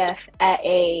ACF at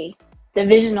a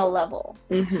divisional level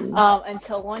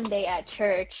until one day at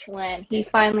church, when he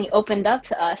finally opened up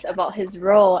to us about his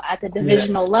role at the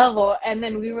divisional level. And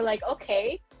then we were like,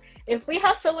 okay, if we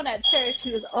have someone at church who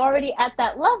is already at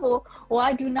that level,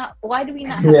 why do we not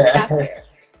have a chapter?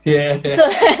 So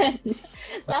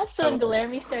that's when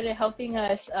Guilherme started helping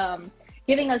us,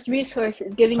 giving us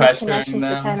resources, giving us connections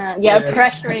to kind of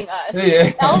pressuring us.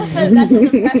 All of a sudden, that's when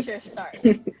the pressure starts.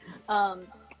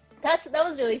 That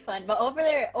was really fun. But over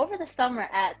the summer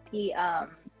at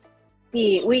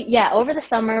over the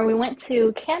summer we went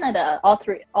to Canada, all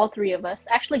three of us.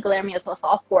 Actually, Guilherme as well, so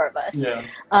all four of us.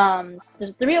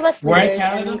 There's three of us leaders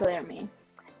and then Guilherme.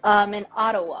 In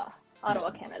Ottawa,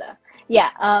 Canada.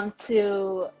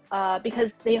 Because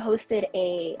they hosted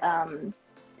a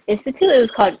institute. It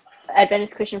was called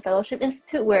Adventist Christian Fellowship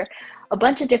Institute, where a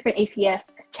bunch of different ACF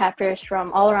chapters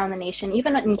from all around the nation,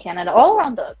 even in Canada, all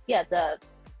around the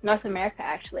North America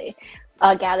actually,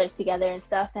 gathered together and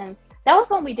stuff. And that was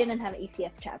when we didn't have an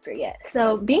ACF chapter yet.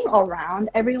 So being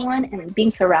around everyone and being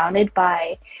surrounded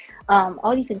by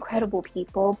all these incredible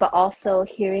people, but also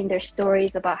hearing their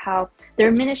stories about how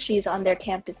their ministries on their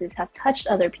campuses have touched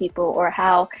other people, or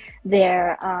how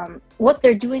they're what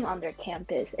they're doing on their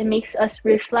campus, it makes us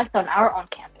reflect on our own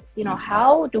campus. You know,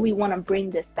 how do we want to bring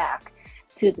this back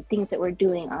to the things that we're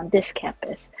doing on this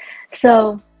campus?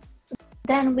 So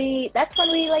then that's when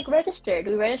we registered.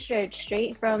 We registered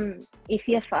straight from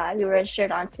ACF5. We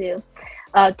registered onto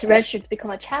to register to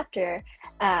become a chapter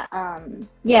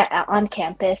on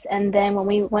campus. And then when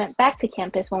we went back to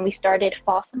campus, when we started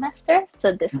fall semester,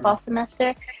 so this fall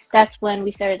semester, that's when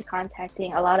we started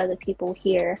contacting a lot of the people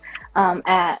here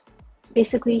at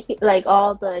basically like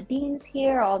all the deans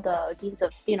here, all the deans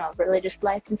of religious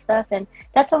life and stuff. And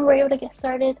that's when we were able to get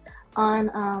started on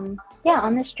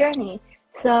on this journey.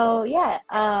 So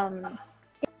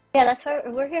that's why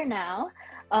we're here now.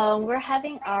 We're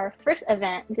having our first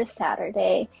event this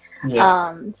Saturday.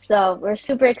 So we're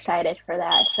super excited for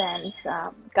that, since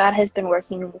God has been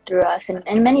working through us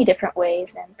in many different ways,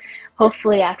 and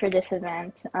hopefully after this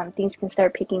event, things can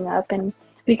start picking up, and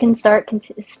we can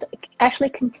actually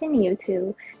continue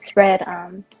to spread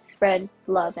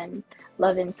love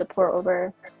and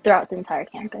support throughout the entire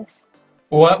campus.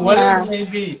 What is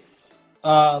maybe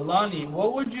Lani,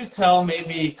 what would you tell,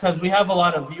 maybe, because we have a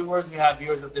lot of viewers, we have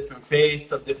viewers of different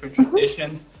faiths, of different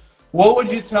traditions, what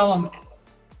would you tell them,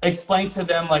 explain to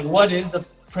them, like, what is the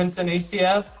Princeton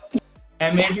ACF,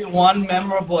 and maybe one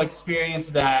memorable experience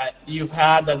that you've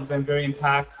had that's been very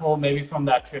impactful, maybe from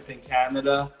that trip in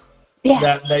Canada,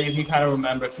 that you can kind of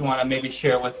remember, if you want to maybe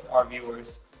share with our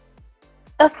viewers?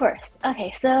 Of course.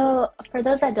 Okay, so for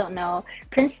those that don't know,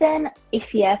 Princeton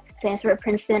ACF stands for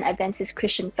Princeton Adventist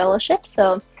Christian Fellowship.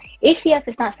 So ACF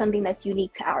is not something that's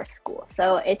unique to our school.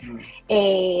 So it's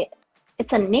a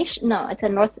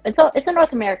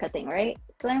North America thing, right,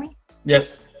 Guilherme?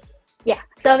 Yes. Yeah.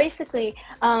 So basically,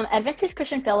 Adventist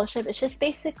Christian Fellowship is just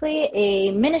basically a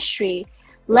ministry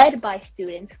led by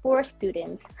students, for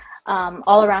students,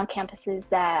 all around campuses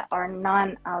that are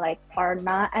not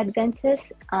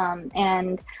Adventist,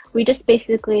 and we just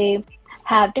basically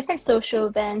have different social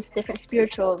events, different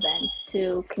spiritual events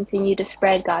to continue to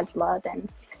spread God's love and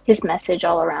His message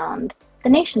all around the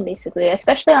nation, basically,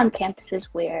 especially on campuses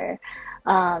where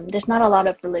there's not a lot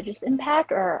of religious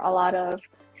impact or a lot of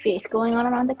faith going on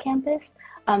around the campus.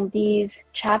 These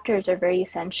chapters are very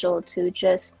essential to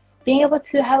just being able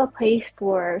to have a place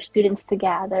for students to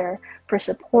gather, for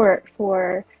support,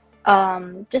 for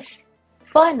just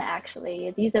fun,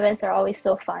 actually. These events are always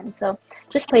so fun. So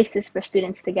just places for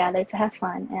students to gather, to have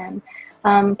fun,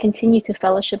 and continue to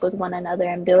fellowship with one another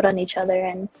and build on each other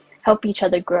and help each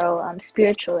other grow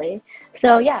spiritually.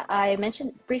 So I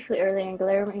mentioned briefly earlier, and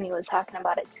Guilherme was talking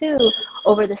about it too.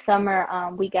 Over the summer,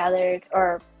 we gathered,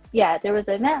 there was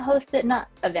an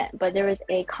event there was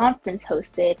a conference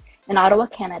hosted in Ottawa,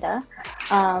 Canada,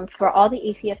 for all the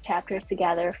ACF chapters to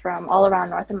gather from all around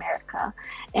North America.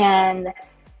 And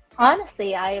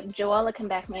Honestly, Joella can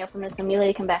back me up on this,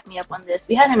 Amelia can back me up on this.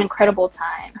 We had an incredible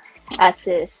time at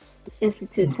this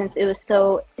institute since it was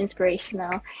so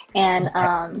inspirational, and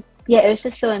yeah, it was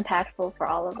just so impactful for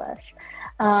all of us.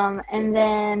 And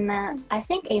then I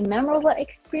think a memorable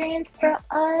experience for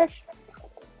us,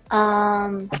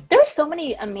 there were so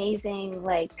many amazing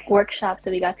like workshops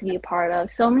that we got to be a part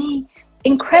of, so many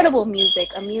incredible music.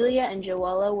 Amelia and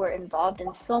Joella were involved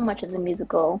in so much of the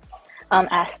musical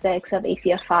aspects of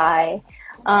ACFI.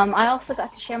 I also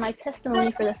got to share my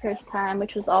testimony for the first time,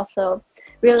 which was also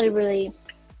really, really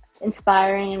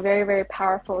inspiring and very, very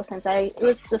powerful, since it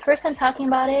was the first time talking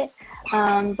about it,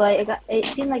 but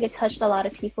it seemed like it touched a lot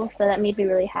of people, so that made me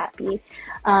really happy.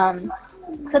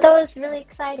 So that was really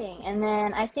exciting. And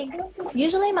then I think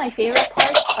usually my favorite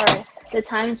parts are the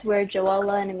times where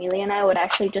Joella and Amelia and I would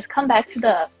actually just come back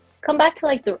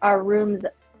to our rooms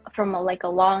from a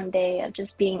long day of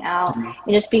just being out and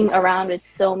just being around with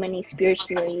so many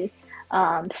spiritually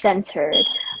centered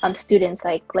students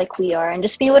like we are, and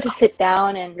just being able to sit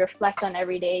down and reflect on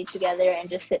every day together and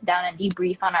just sit down and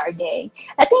debrief on our day.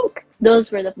 I think those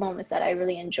were the moments that I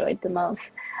really enjoyed the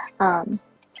most.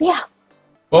 Yeah.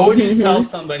 What would you tell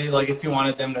somebody, like, if you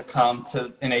wanted them to come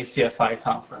to an ACFI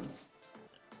conference?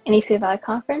 An ACFI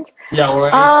conference? Yeah, or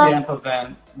an ACF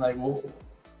event. Like,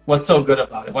 what's so good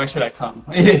about it? Why should I come?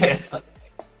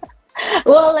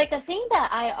 Well, like, the thing that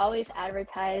I always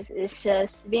advertise is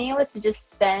just being able to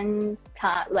just spend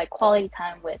time, like quality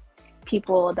time with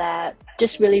people that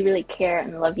just really, really care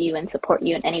and love you and support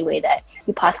you in any way that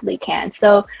you possibly can.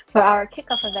 So for our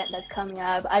kickoff event that's coming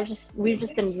up, we've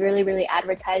just been really, really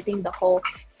advertising the whole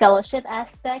fellowship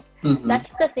aspect. That's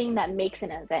the thing that makes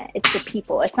an event. It's the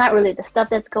people. It's not really the stuff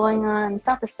that's going on. It's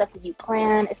not the stuff that you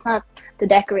plan. It's not the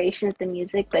decorations, the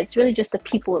music, but it's really just the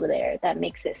people there that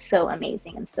makes it so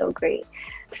amazing and so great.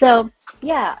 So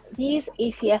yeah, these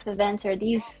ACF events or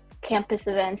these campus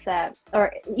events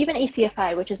or even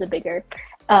ACFI, which is a bigger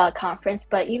conference,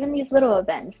 but even these little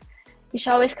events, you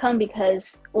should always come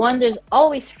because, one, there's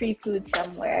always free food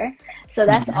somewhere. So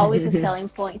that's always a selling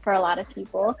point for a lot of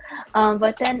people.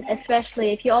 But then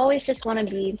especially if you always just want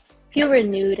to feel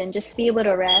renewed and just be able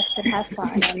to rest and have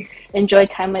fun and enjoy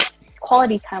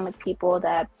quality time with people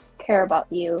that care about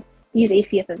you, these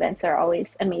ACF events are always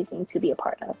amazing to be a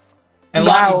part of. And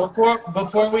Wow. Lani,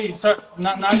 before we start,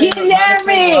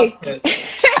 Guilherme!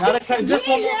 Just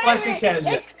one more question,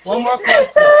 Kezia. One more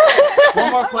question.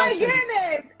 Oh my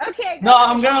goodness. Okay. No,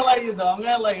 I'm gonna let you though.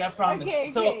 I promise. Okay,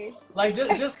 so, okay. like,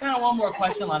 just kind of one more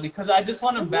question, Lani, because I just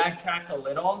want to backtrack a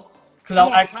little, because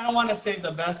I kind of want to save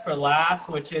the best for last,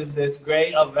 which is this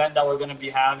great event that we're going to be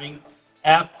having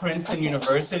at Princeton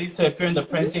University. So if you're in the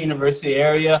Princeton University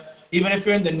area, even if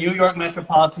you're in the New York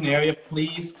metropolitan area,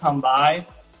 please come by.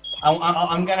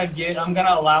 I'm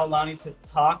gonna allow Lani to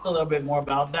talk a little bit more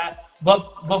about that.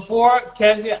 But before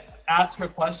Kezia asks her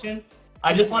question,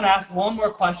 I just want to ask one more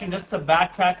question just to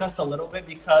backtrack us a little bit,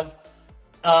 because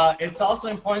it's also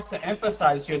important to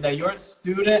emphasize here that you're a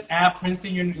student at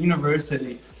Princeton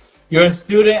University. You're a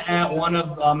student at one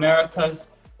of America's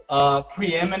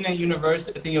preeminent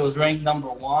universities. I think it was ranked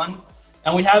 #1.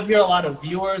 And we have here a lot of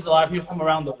viewers, a lot of people from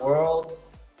around the world.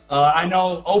 I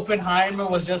know Oppenheimer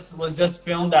was just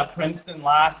filmed at Princeton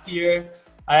last year.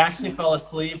 I actually fell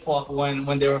asleep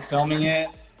when they were filming it.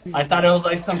 I thought it was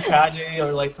like some tragedy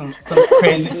or like some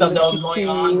crazy stuff that was going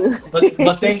on.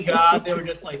 But thank God they were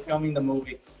just like filming the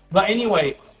movie. But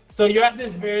anyway, so you're at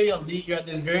this very elite, you're at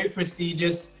this very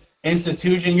prestigious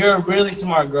institution. You're a really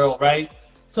smart girl, right?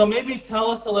 So maybe tell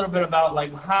us a little bit about,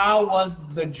 like, how was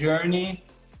the journey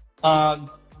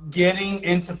getting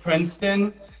into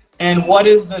Princeton? And what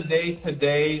is the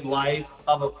day-to-day life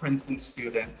of a Princeton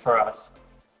student for us?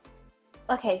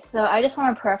 Okay, so I just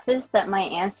want to preface that my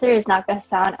answer is not going to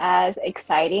sound as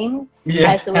exciting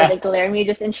as the way that Guilherme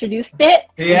just introduced it.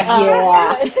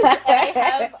 I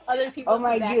have other people Oh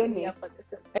my back goodness. me up on this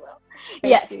as well.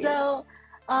 Yeah, so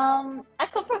I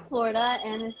come from Florida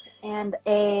and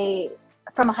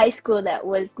from a high school that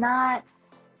was not,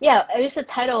 it was a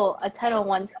Title I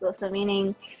school, so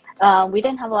meaning we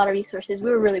didn't have a lot of resources.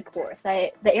 We were really poor. So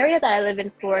the area that I live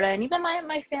in, Florida, and even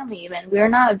my family, we're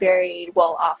not very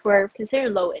well off. We're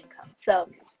considered low income. So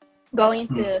going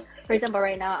to, for example,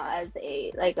 right now as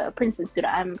a Princeton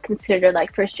student, I'm considered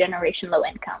like first generation low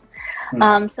income.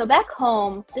 So back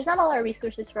home, there's not a lot of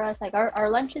resources for us. Like our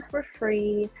lunches were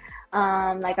free.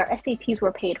 Like our SATs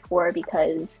were paid for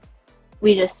because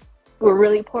we just were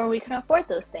really poor and we couldn't afford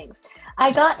those things.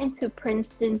 I got into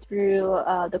Princeton through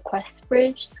the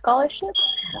Questbridge Scholarship,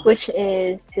 which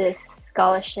is this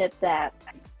scholarship that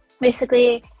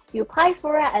basically you apply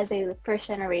for it as a first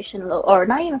generation low, or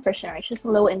not even first generation, just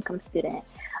low income student.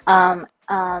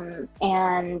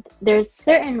 And there's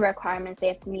certain requirements they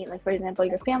have to meet. Like, for example,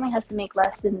 your family has to make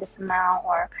less than this amount,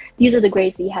 or these are the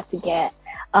grades that you have to get.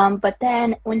 But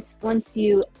then once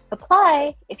you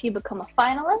apply, if you become a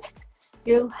finalist,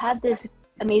 you'll have this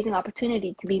amazing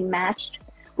opportunity to be matched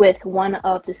with one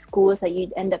of the schools that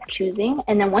you'd end up choosing.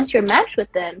 And then once you're matched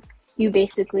with them, you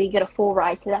basically get a full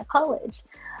ride to that college.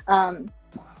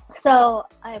 So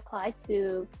I applied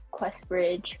to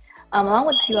Questbridge, along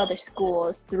with a few other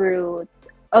schools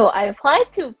I applied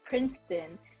to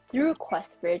Princeton through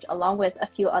Questbridge, along with a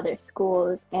few other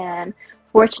schools. And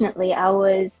fortunately, I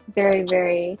was very,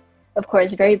 very, of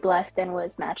course, very blessed and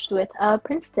was matched with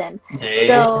Princeton. Hey.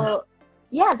 So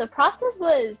yeah, the process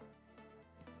was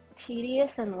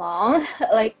tedious and long.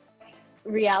 Like,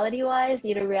 reality-wise,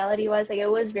 like, it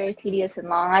was very tedious and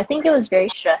long. I think it was very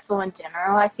stressful in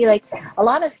general. I feel like a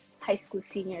lot of high school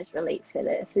seniors relate to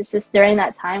this. It's just during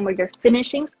that time where you're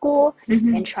finishing school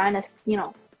and trying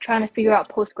to figure out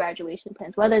post-graduation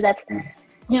plans, whether that's,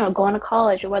 going to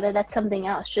college or whether that's something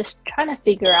else, just trying to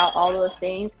figure out all those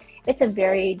things. It's a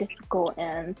very difficult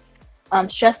and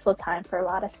stressful time for a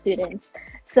lot of students.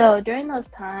 So during those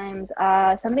times,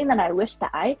 something that I wish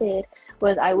that I did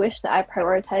was I wish that I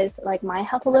prioritized like my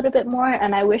health a little bit more,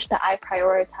 and I wish that I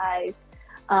prioritized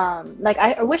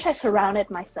I wish I surrounded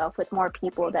myself with more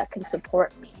people that can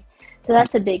support me. So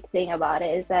that's a big thing about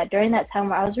it, is that during that time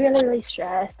where I was really, really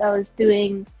stressed, I was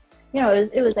doing,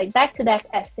 it was like back-to-back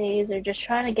essays, or just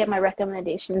trying to get my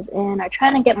recommendations in, or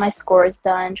trying to get my scores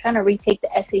done, trying to retake the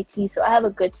SAT so I have a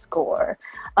good score.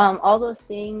 All those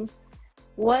things.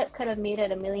 What could have made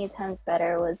it a million times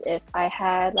better was if I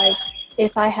had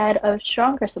a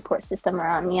stronger support system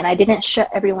around me and I didn't shut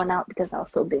everyone out because I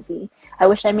was so busy. I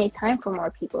wish I made time for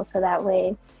more people, so that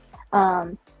way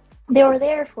they were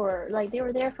there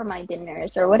for my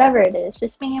dinners or whatever it is.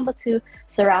 Just being able to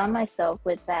surround myself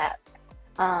with that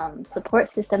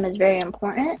support system is very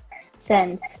important,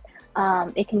 since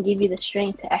it can give you the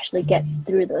strength to actually get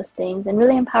through those things and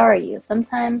really empower you.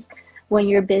 Sometimes when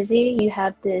you're busy, you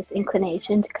have this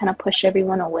inclination to kind of push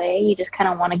everyone away. You just kind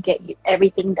of want to get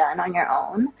everything done on your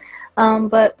own.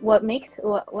 But what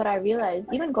I realized,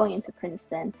 even going into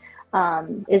Princeton,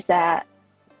 is that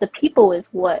the people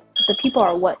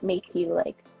are what make you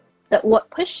what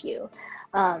push you.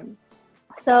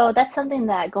 So that's something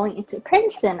that going into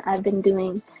Princeton, I've been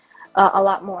doing a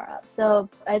lot more of. So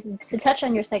to touch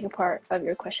on your second part of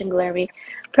your question, Guilherme,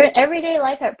 everyday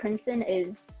life at Princeton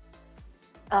is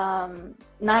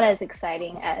not as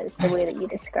exciting as the way that you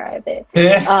describe it.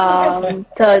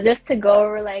 So just to go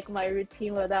over like my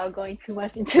routine without going too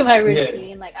much into my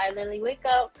routine, I literally wake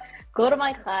up, go to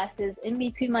my classes. In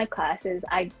between my classes,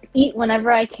 I eat whenever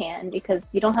I can, because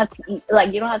you don't have to eat,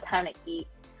 you don't have time to eat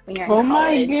when you're in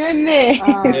college. My goodness.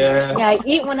 I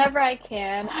eat whenever I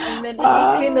can, and then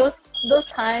in between those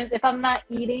times, if I'm not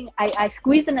eating, I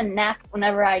squeeze in a nap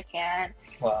whenever I can.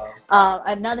 Wow.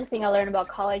 Another thing I learned about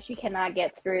college, you cannot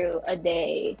get through a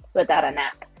day without a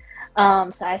nap.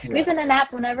 So I squeeze in a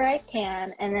nap whenever I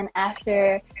can, and then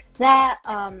after that,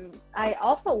 I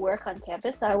also work on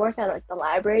campus. So I work at the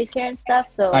libraries here and stuff.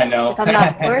 So I know. if I'm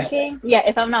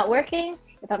not working,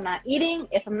 if I'm not eating,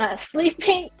 if I'm not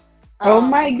sleeping. Oh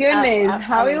my goodness!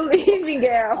 How are you living,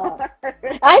 girl?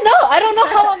 I know. I don't know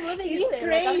how I'm living it's either.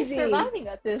 Crazy. I'm surviving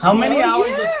at this. How many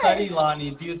hours of study,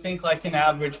 Lani, do you think an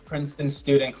average Princeton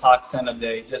student clocks in a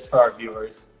day, just for our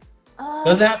viewers?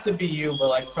 Doesn't have to be you,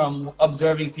 but from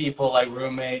observing people,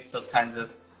 roommates, those kinds of.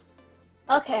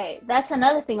 Okay, that's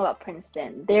another thing about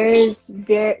Princeton. There's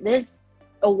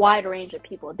a wide range of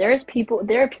people. There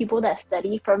are people that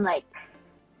study from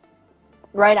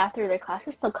right after their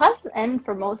classes. So classes end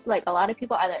for most, a lot of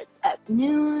people, either at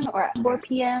noon or at 4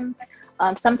 p.m.,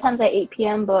 sometimes at 8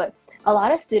 p.m., but a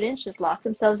lot of students just lock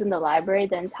themselves in the library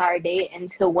the entire day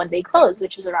until when they close,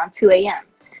 which is around 2 a.m.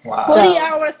 Wow. 40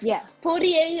 hours, yeah.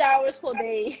 48 hours per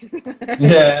day.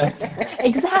 Yeah.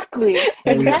 Exactly.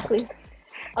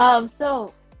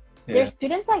 So there's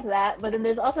students like that, but then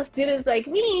there's also students like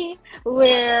me,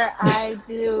 where I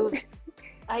do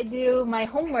my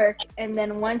homework, and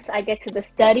then once I get to the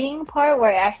studying part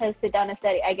where I actually sit down and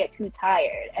study, I get too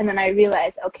tired, and then I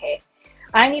realize, okay,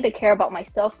 I need to care about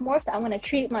myself more, so I'm going to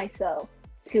treat myself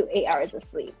to 8 hours of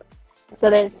sleep. So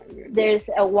there's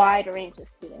a wide range of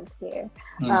students here.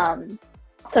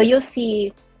 So you'll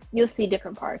see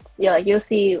different parts. You'll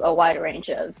see a wide range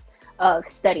of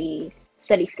study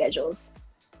schedules.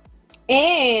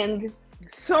 And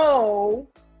so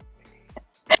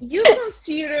you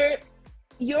consider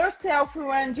yourself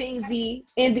run Gen Z,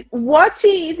 and what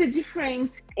is the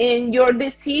difference in your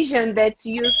decision that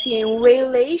you see in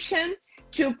relation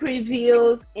to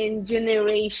previous and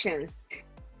generations?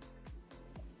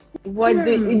 What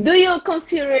do you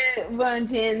consider one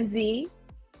Gen Z?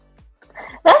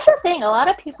 That's the thing. A lot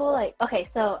of people okay,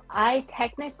 so I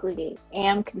technically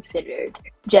am considered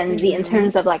Gen Z in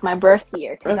terms of like my birth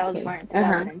year, because I was born in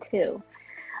 2002.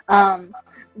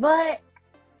 But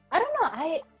I don't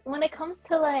know. When it comes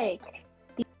to like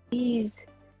these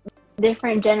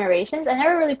different generations, I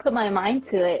never really put my mind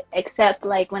to it, except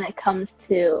like when it comes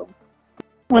to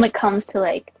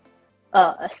like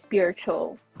a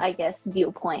spiritual, I guess,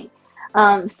 viewpoint.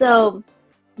 So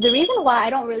the reason why I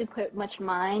don't really put much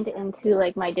mind into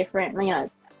like my different,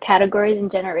 categories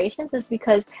and generations is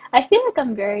because I feel like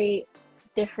I'm very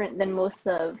different than most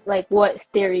of like what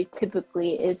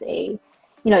stereotypically is a,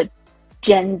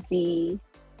 Gen Z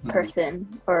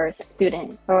person or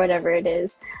student or whatever it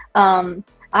is. I'm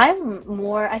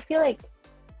more, I feel like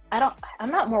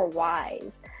I'm not more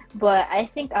wise, but I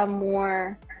think I'm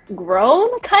more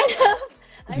grown, kind of.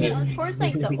 I mean, I'm towards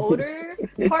like the older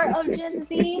part of Gen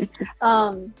Z.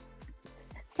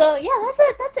 So yeah,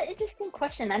 that's an interesting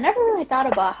question. I never really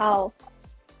thought about how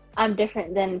I'm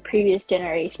different than previous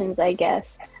generations, I guess.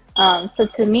 So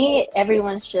to me,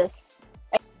 everyone's just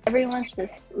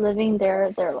living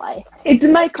their life. It's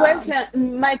my question.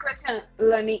 My question,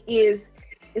 Lani, is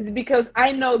because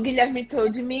I know Guilherme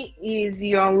told me is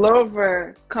your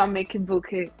lover comic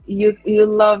book. You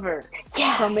lover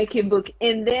comic book,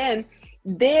 and then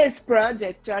this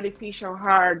project, Artificial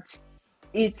Heart,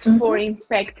 it's for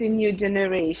impacting new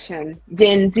generation,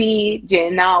 Gen Z,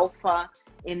 Gen Alpha,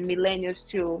 and millennials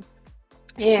too.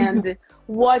 And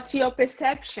what's your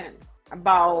perception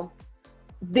about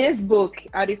this book,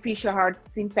 Artificial Heart,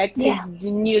 impacting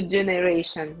the new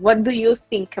generation? What do you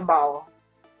think about?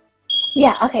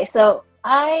 Yeah, okay, so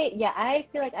I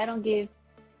feel like I don't give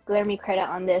Guilherme credit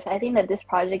on this. I think that this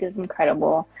project is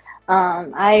incredible.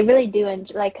 I really do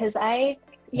enjoy, like, because I've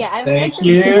Thank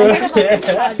you. heard about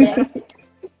this project.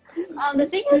 The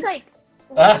thing is, like,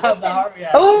 the heart reaction.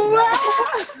 Oh,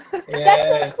 wow! That's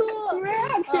so cool.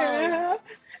 Reaction.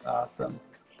 Awesome.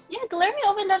 Yeah, Guilherme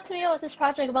opened up to me with this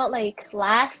project about like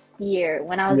last year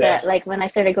when I was when I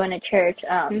started going to church.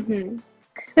 It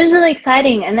was really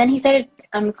exciting, and then he started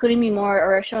including me more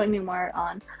or showing me more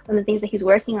on the things that he's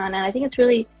working on, and I think it's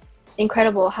really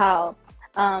incredible how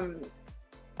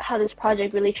this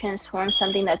project really transforms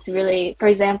something that's really, for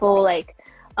example, like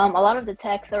a lot of the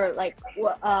texts are like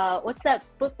what's that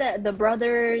book that the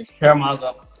brothers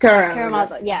Karamazov.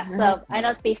 Yeah, so I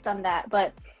know it's based on that,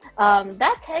 but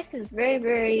that text is very,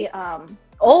 very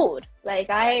old. Like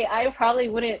I probably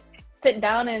wouldn't sit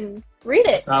down and read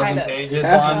it. 1,000 pages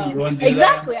long. You wouldn't do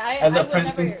exactly. that as a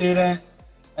Princeton student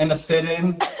in a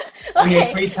sit-in Okay. in your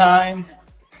free time.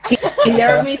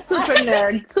 Guilherme, super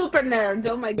nerd.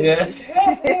 Oh my goodness.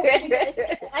 Yeah.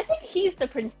 I think he's the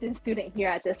Princeton student here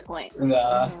at this point.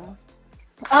 Nah.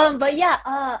 But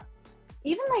yeah,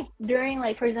 even like during,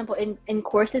 like, for example, in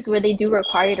courses where they do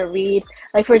require you to read,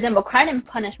 like, for example, Crime and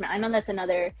Punishment. I know that's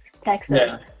another text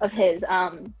of his.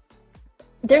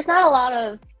 There's not a lot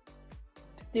of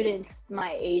students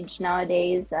my age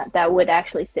nowadays that would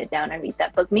actually sit down and read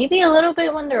that book. Maybe a little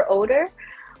bit when they're older,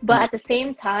 but at the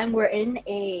same time, we're in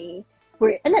a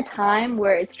time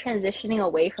where it's transitioning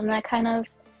away from that kind of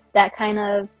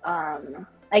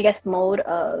I guess mode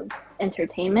of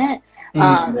entertainment.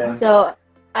 So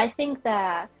I think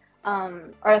that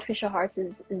Artificial Hearts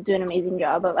is doing an amazing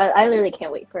job. I literally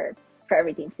can't wait for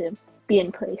everything to be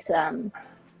in place and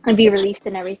be released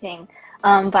and everything.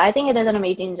 But I think it does an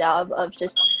amazing job of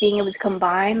just being able to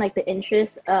combine like the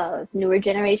interests of newer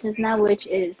generations now, which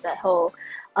is that whole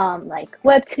like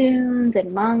webtoons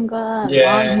and manga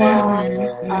and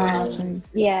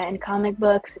and comic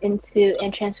books and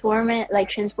transform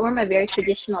a very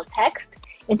traditional text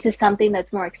into something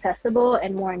that's more accessible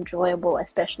and more enjoyable,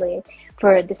 especially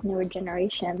for this newer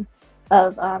generation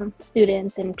of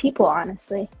students and people,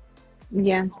 honestly.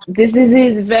 Yeah, this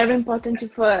is very important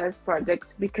for us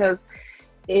project because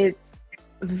it's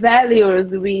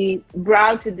values we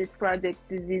brought to this project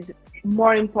is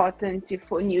more important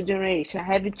for new generation. I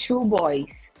have 2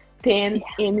 boys, 10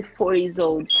 and 4 years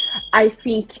old. I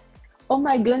think, oh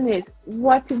my goodness,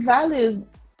 what values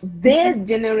their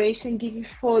generation give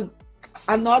for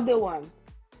another one.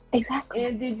 Exactly.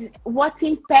 And what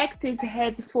impact it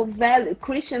had for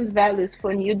Christian values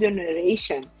for new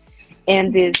generation.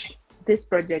 And this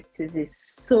project is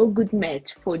so good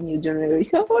match for new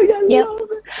generation. Oh, I love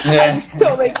it. I'm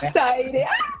so excited.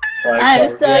 I'm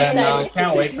so excited. No, I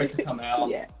can't wait for it to come out.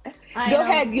 Go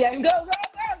ahead, Glenn. Go.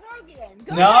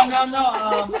 I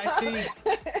think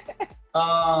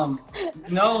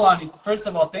no, Lani. First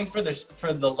of all, thanks for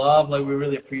the love. Like, we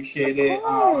really appreciate it.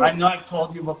 I know I've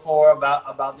told you before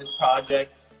about this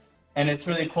project, and it's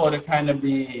really cool to kind of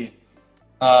be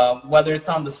whether it's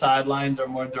on the sidelines or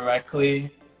more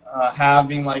directly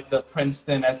having like the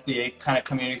Princeton SDA kind of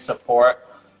community support.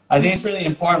 I think it's really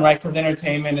important, right? Because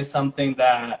entertainment is something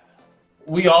that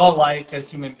we all like as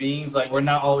human beings. Like, we're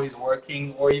not always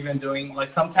working or even doing, like,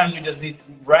 sometimes you just need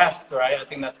rest, right? I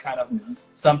think that's kind of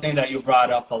something that you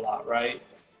brought up a lot, right?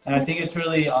 And I think it's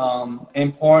really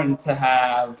important to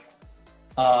have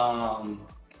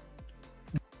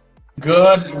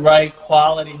good, right,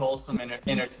 quality, wholesome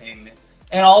entertainment.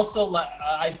 And also,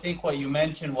 I think what you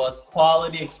mentioned was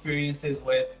quality experiences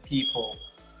with people,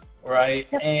 right?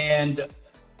 Yep. And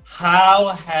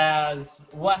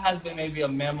what has been maybe a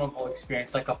memorable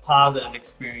experience, like a positive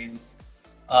experience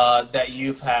that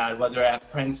you've had, whether at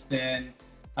Princeton?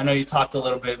 I know you talked a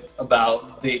little bit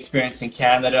about the experience in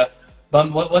Canada,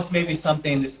 but what's maybe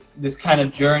something, this kind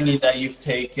of journey that you've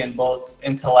taken, both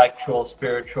intellectual,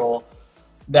 spiritual,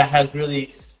 that has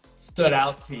really stood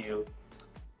out to you?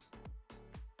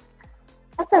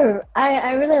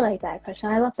 I really like that question.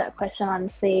 I love that question,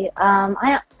 honestly.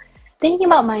 I thinking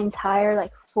about my entire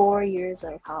 4 years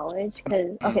of college,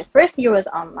 because first year was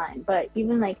online, but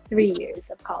even 3 years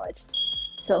of college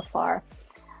so far,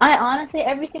 I honestly,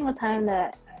 every single time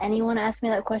that anyone asks me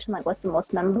that question, what's the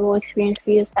most memorable experience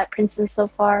for you at Princeton so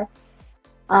far,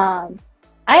 I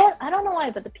don't know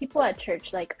why, but the people at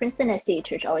church, like Princeton SDA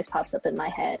Church, always pops up in my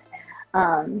head.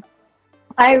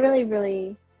 I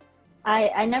really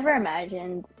I never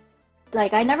imagined,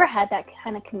 I never had that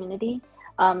kind of community.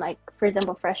 For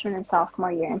example, freshman and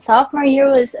sophomore year. And sophomore year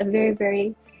was a very,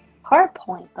 very hard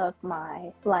point of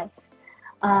my life.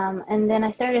 And then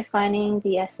I started finding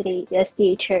the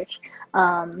SDA church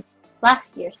last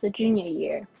year, so junior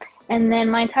year. And then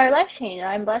my entire life changed.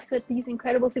 I'm blessed with these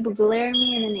incredible people, Guillermo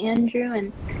and Andrew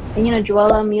and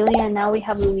Joella, Amelia, and now we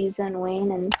have Louisa and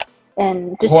Wayne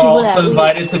and just we're people also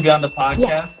invited to be on the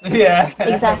podcast. Yeah.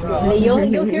 Exactly.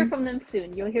 You'll hear from them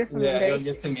soon. You'll hear from them. Yeah, you'll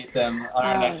get to meet them on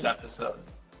our next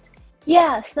episodes.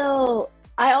 Yeah, so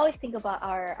I always think about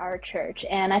our church,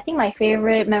 and I think my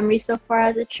favorite memory so far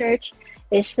as a church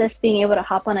is just being able to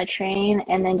hop on a train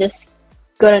and then just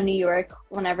go to New York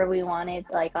whenever we wanted,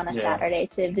 on a Saturday,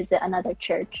 to visit another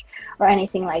church or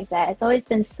anything like that. It's always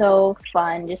been so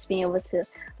fun just being able to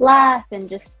laugh and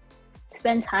just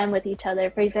spend time with each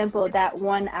other. For example, that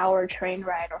 1 hour train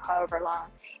ride or however long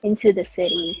into the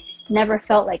city never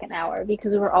felt like an hour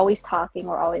because we were always talking,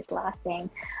 we're always laughing.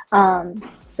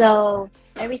 So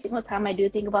every single time I do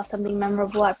think about something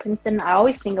memorable at Princeton, I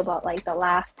always think about the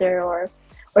laughter or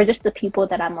just the people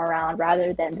that I'm around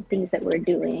rather than the things that we're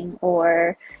doing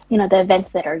or, the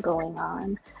events that are going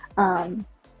on.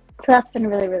 So that's been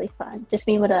really, really fun. Just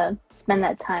being able to spend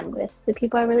that time with the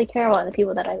people I really care about, the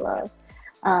people that I love,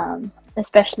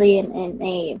 especially in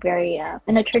a very,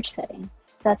 in a church setting.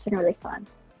 So that's been really fun.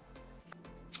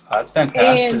 That's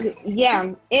fantastic.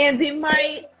 And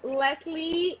my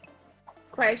lastly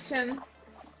question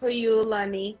for you,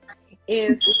 Lani,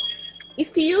 is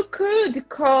if you could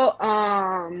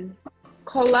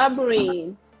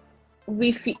collaborate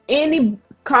with any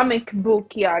comic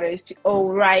book artist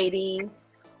or writing,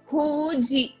 who would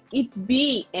it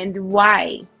be and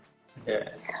why? Yeah.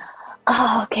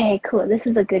 Oh, okay, cool. This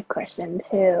is a good question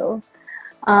too.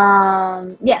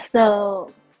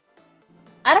 So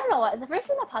I don't know what the first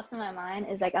thing that pops in my mind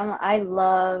is I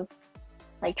love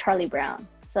Charlie Brown.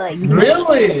 So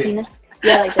really? the penis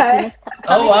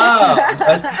oh wow!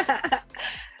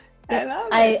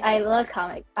 I love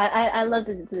comics. I love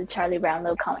the Charlie Brown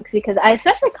little comics because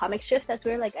especially comic strips. That's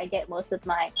where I get most of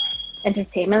my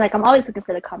entertainment. I'm always looking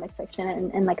for the comic section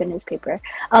in a newspaper.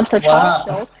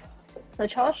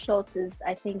 Charles Schultz is,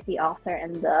 I think, the author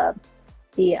and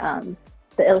the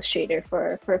illustrator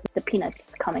for the Peanuts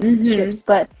comic strips,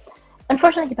 but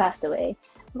unfortunately he passed away.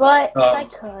 But if I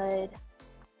could,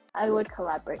 I would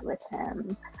collaborate with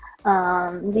him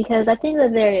because I think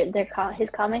that his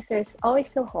comics are always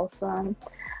so wholesome,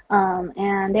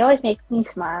 and they always make me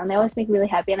smile and they always make me really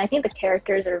happy, and I think the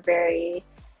characters are very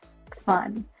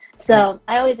fun. So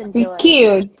I always enjoy.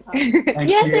 Cute.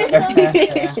 Yes, they're so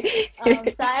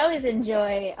cute. So I always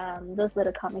enjoy those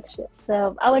little comic strips.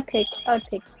 So I would pick him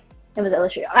as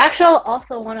illustrator. I actually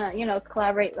also want to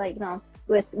collaborate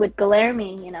with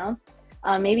Guillermo.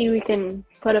 Maybe we can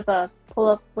pull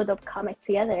up with a comic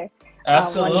together.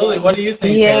 Absolutely. What do you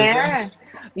think? Yeah.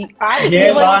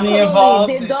 Lani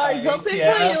involved. The door is open for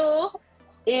you.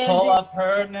 And pull up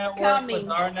her network with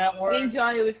our network.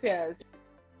 Enjoy with us.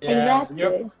 Yeah.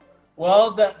 Exactly.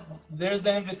 Well, there's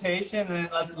the invitation, and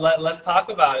let's talk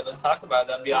about it. Let's talk about it.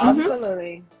 That'd be awesome.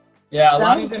 Absolutely. Yeah,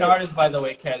 Lani's an artist, by the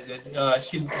way, Kezi.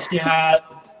 She had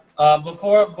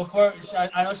before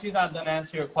I know she's not done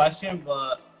answer your question,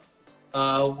 but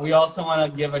we also want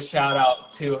to give a shout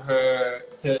out to her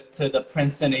to the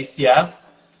Princeton ACF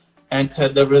and to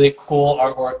the really cool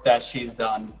artwork that she's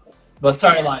done. But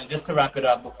sorry, Lani, just to wrap it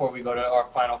up before we go to our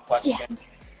final question. Yeah.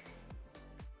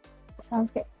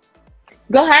 Sounds good.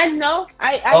 Go ahead. No,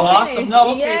 I awesome. finished. No,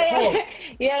 okay, cool.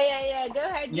 Yeah. Go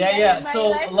ahead. Yeah.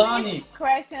 So, Lani,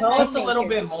 tell us a Thank little you.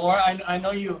 bit more.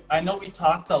 I know we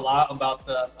talked a lot about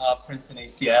the Princeton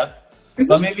ACF,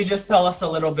 but maybe just tell us a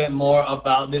little bit more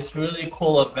about this really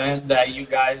cool event that you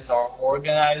guys are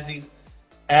organizing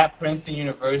at Princeton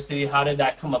University. How did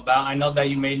that come about? I know that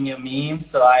you made me a meme,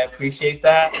 so I appreciate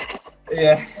that.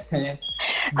 Yeah.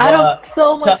 I have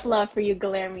so much love for you,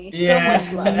 Guilherme. Yeah.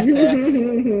 So much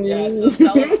love. Yeah. So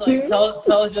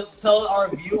tell us, tell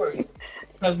our viewers,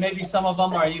 because maybe some of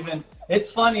them are even.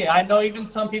 It's funny. I know even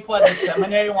some people at the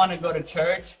seminary want to go to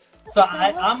church. So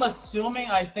I'm assuming,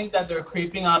 I think that they're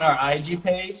creeping on our IG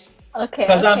page. Okay.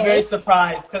 Because I'm very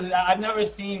surprised, because I've never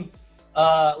seen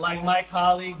like my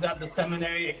colleagues at the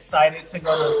seminary excited to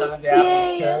go to the Seventh-day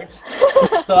Adventist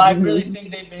Church. So I really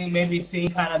think they've been maybe seeing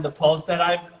kind of the posts that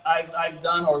I've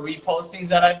done, or repostings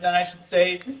that I've done, I should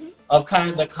say, of kind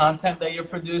of the content that you're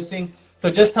producing. So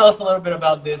just tell us a little bit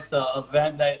about this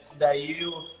event that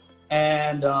you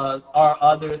and our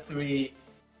other three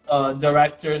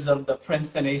directors of the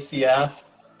Princeton ACF,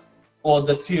 well,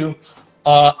 the two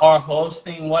are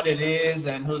hosting, what it is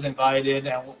and who's invited,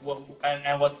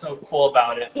 and what's so cool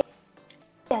about it.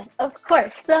 Yes, of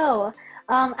course. So,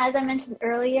 as I mentioned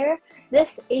earlier, this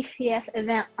ACF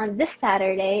event on this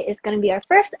Saturday is going to be our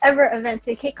first ever event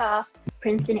to kick off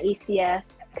Princeton ACF,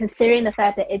 considering the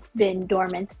fact that it's been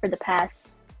dormant for the past,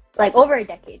 like, over a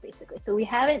decade, basically. So we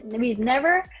haven't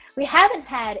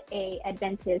had a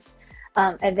Adventist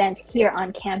event here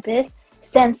on campus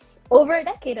since over a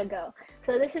decade ago.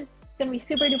 So this is going to be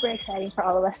super duper exciting for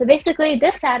all of us. So basically,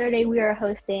 this Saturday we are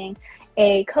hosting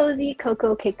a cozy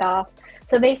cocoa kickoff.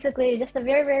 So basically, just a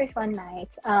very, very fun night.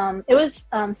 It was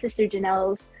Sister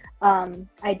Janelle's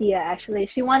idea, actually.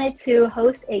 She wanted to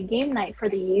host a game night for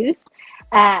the youth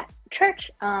at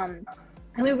church. And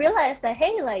we realized that,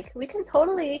 hey, like, we can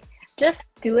totally just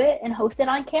do it and host it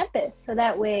on campus. So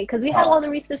that way, because we have all the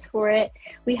resources for it.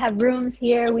 We have rooms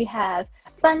here, we have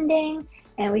funding,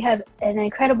 and we have an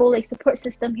incredible, like, support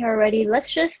system here already.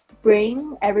 Let's just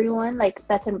bring everyone, like,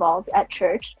 that's involved at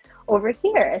church over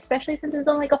here, especially since it's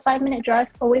only like a 5-minute drive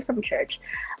away from church.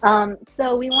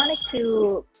 So we wanted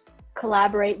to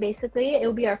collaborate, basically. It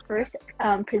will be our first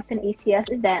Princeton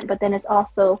ACF event, but then it's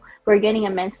also, we're getting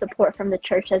immense support from the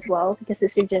church as well, because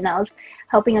Sister Janelle's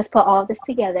helping us put all of this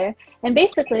together. And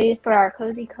basically, for our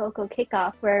Cozy Cocoa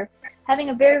kickoff, we're having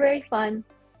a very, very fun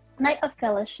night of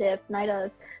fellowship, night of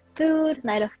food,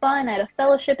 night of fun, night of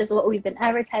fellowship is what we've been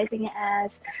advertising it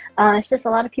as. It's just a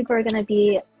lot of people are going to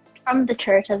be from the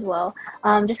church as well.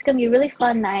 Just going to be a really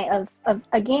fun night of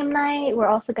a game night. We're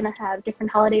also going to have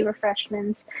different holiday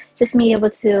refreshments, just being able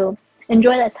to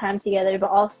enjoy that time together, but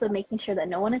also making sure that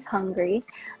no one is hungry.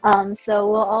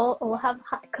 So we'll have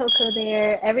hot cocoa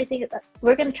there. Everything,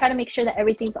 we're going to try to make sure that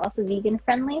everything's also vegan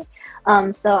friendly.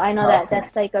 So I know that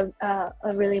that's like a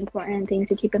really important thing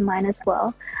to keep in mind as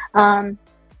well.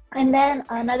 And then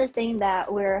another thing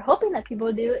that we're hoping that people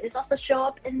do is also show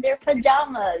up in their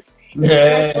pajamas.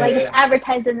 Like it's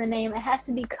advertised in the name, it has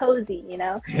to be cozy, you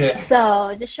know? Yeah.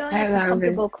 So just showing up in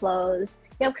comfortable clothes.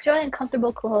 Yeah, showing in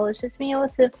comfortable clothes, just being able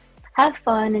to have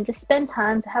fun and just spend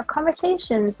time to have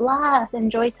conversations, laugh,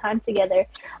 enjoy time together.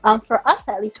 For us,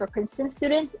 at least for Princeton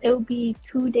students, it will be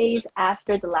 2 days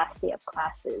after the last day of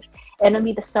classes. And it'll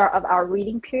be the start of our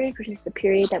reading period, which is the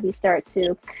period that we start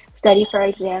to study for our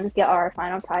exams, get our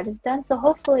final projects done. So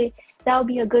hopefully that will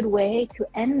be a good way to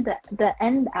end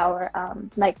our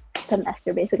like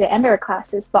semester, basically end our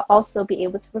classes, but also be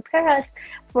able to prepare us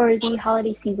for the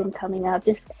holiday season coming up.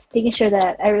 Just making sure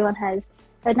that everyone has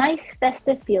a nice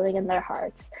festive feeling in their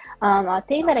hearts. A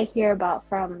thing that I hear about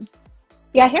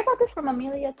I hear about this from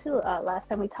Amelia too, last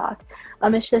time we talked.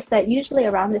 It's just that usually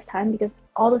around this time, because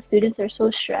all the students are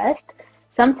so stressed,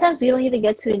 sometimes we don't even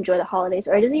get to enjoy the holidays,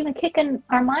 or it doesn't even kick in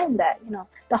our mind that, you know,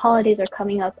 the holidays are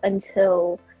coming up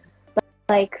until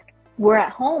like we're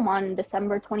at home on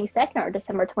December 22nd or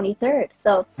December 23rd.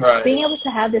 So being able to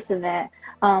have this event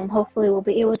hopefully we'll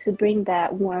be able to bring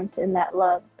that warmth and that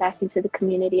love back into the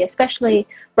community, especially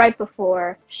right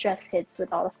before stress hits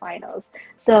with all the finals.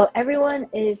 So everyone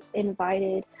is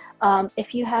invited.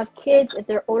 If you have kids, if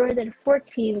they're older than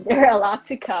 14, they're allowed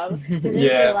to come.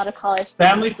 There's a lot of college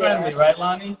family friendly, right,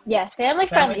 Lonnie? Yeah, family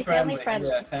friendly. Yeah, family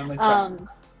friendly.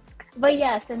 But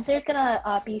yeah, since there's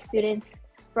gonna be students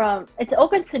from, it's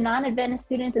open to non-Adventist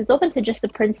students, it's open to just the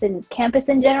Princeton campus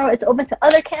in general, it's open to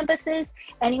other campuses,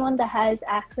 anyone that has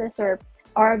access or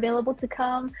are available to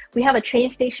come. We have a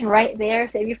train station right there,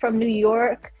 so if you're from New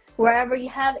York, wherever you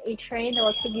have a train that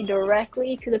will take you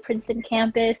directly to the Princeton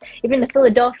campus. If you're in the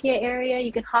Philadelphia area,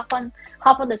 you can hop on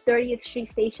the 30th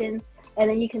Street station, and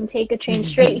then you can take a train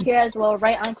straight here as well,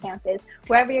 right on campus.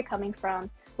 Wherever you're coming from,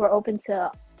 we're open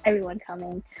to everyone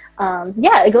coming.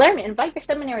 Yeah, Guillermo, invite your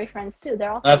seminary friends too.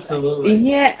 They're all absolutely.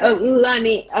 Yeah,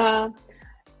 Lani,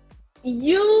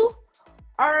 you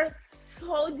are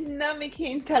so dynamic and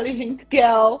intelligent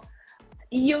girl.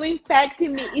 You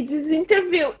impacted me. This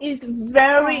interview is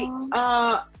very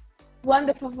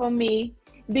wonderful for me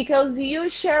because you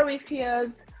share with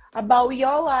us about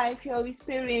your life, your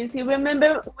experience. You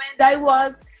remember when I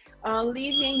was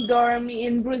living dorm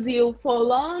in Brazil for a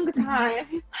long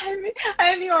time.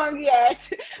 I'm young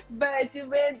yet, but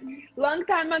long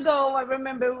time ago, I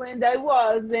remember when I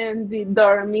was in the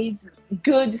dorm. It's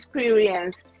good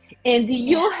experience, and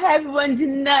you have one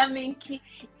dynamic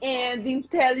and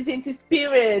intelligent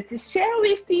spirit. Share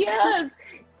with us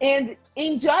and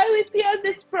enjoy with us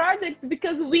this project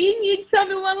because we need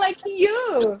someone like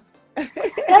you.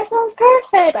 That sounds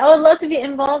perfect. I would love to be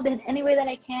involved in any way that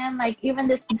I can. Like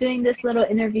even doing this little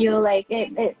interview, like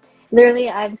it literally,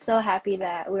 I'm so happy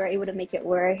that we were able to make it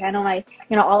work. I know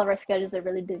all of our schedules are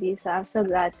really busy, so I'm so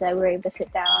glad that we were able to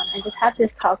sit down and just have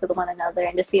this talk with one another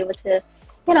and just be able to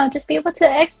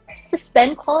to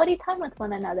spend quality time with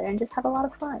one another and just have a lot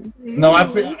of fun. No,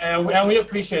 and we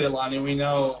appreciate it, Lani. We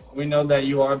know that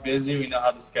you are busy. We know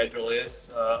how the schedule is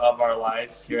of our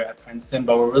lives here at Princeton,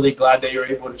 but we're really glad that you're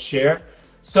able to share.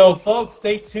 So, folks,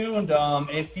 stay tuned.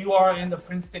 If you are in the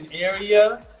Princeton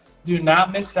area, do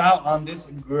not miss out on this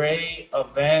great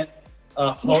event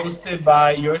hosted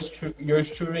by yours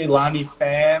truly, Lani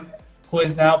Phan, who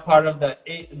is now part of the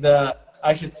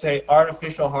I should say,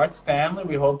 Artificial Hearts family.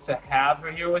 We hope to have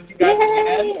her here with you guys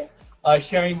again,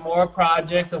 sharing more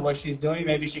projects of what she's doing.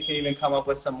 Maybe she can even come up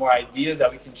with some more ideas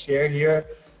that we can share here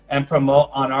and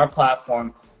promote on our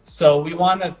platform. So we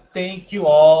want to thank you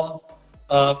all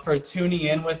for tuning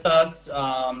in with us.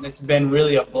 It's been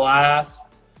really a blast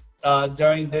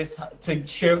during this to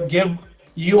give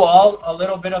you all a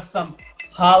little bit of some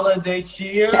holiday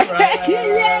cheer,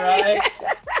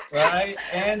 right?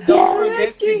 And don't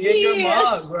forget to get your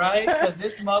mug, right? Because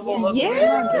this mug will look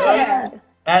really good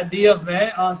at the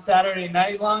event on Saturday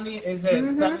night, Lani. Is it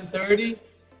 7:30?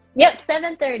 Yep,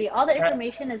 7:30. All the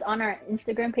information is on our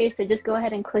Instagram page, so just go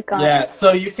ahead and click on. Yeah,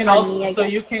 so you can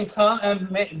you can come and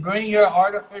bring your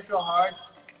Artificial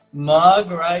Hearts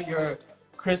mug, right? Your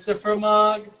Christopher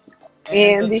mug.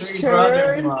 And the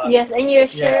shirt. Yes, and your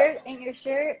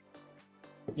shirt.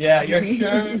 Yeah, your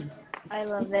shirt. I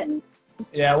love it.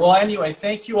 Yeah, well, anyway,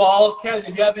 thank you all. Kez,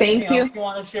 if you have anything else you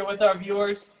want to share with our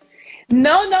viewers?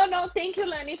 No. Thank you,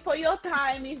 Lani, for your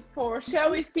time, for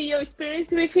sharing with me your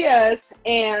experience with us.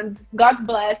 And God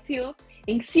bless you.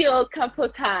 And see you a couple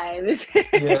times.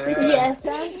 Yes,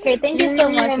 that's great. Thank you so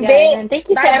much, guys. And thank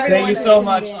you to everyone. Thank you so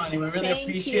much, Lani. We really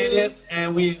appreciate it.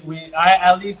 And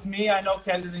at least me, I know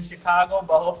Kez is in Chicago,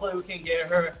 but hopefully we can get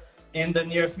her in the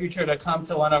near future to come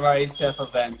to one of our ACF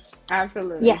events.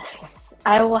 Absolutely. Yes.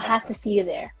 I will have to see you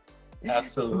there.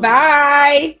 Absolutely.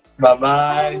 Bye.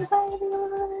 Bye-bye.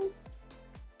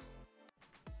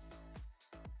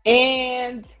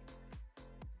 And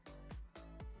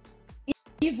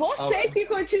vocês que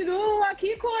continuam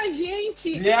aqui com a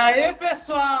gente. E aí,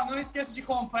 pessoal, não esqueça de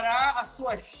comprar a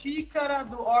sua xícara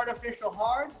do Artificial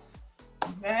Hearts,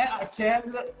 né? A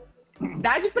Kézia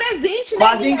dá de presente, né?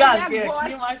 Quase engasguei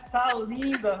aqui, mas tá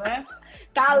linda, né?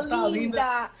 Tá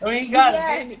linda. Eu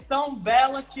engasguei de tão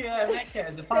bela que é, né,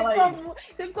 Kézia? Fala aí.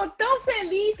 Você ficou tão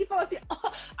feliz que falou assim,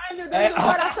 ai meu Deus, meu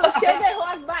coração chegou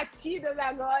as batidas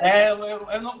agora.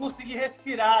 Eu não consegui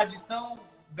respirar de tão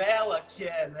bela que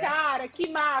é, né? Cara, que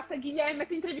massa, Guilherme.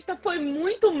 Essa entrevista foi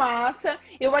muito massa.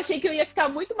 Eu achei que eu ia ficar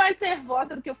muito mais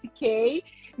nervosa do que eu fiquei.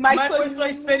 Mas como foi sua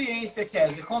experiência,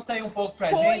 Kézia? Conta aí um pouco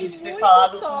pra gente de ter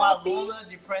falado com uma aluna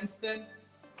de Princeton.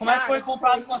 Como é que foi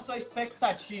comparado com a sua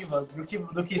expectativa do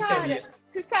que seria?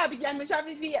 Você sabe, Guilherme,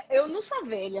 eu não sou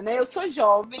velha, né? Eu sou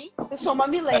jovem, eu sou uma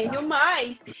millennial,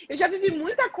 mas eu já vivi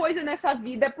muita coisa nessa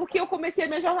vida porque eu comecei a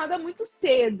minha jornada muito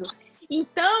cedo.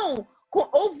 Então,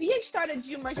 ouvir a história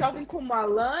de uma jovem como a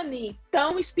Lani,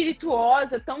 tão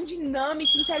espirituosa, tão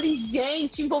dinâmica,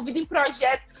 inteligente, envolvida em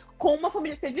projetos, com uma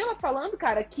família. Você viu ela falando,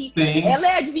 cara, que Sim. ela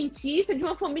é adventista de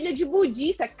uma família de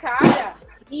budista, cara.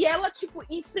 E ela, tipo,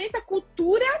 enfrenta a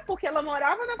cultura, porque ela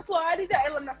morava na Flórida,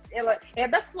 ela é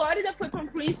da Flórida, foi para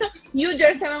Princeton, New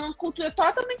Jersey é uma cultura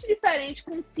totalmente diferente,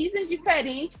 com seasons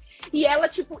diferentes, e ela,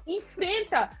 tipo,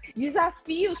 enfrenta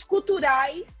desafios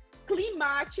culturais,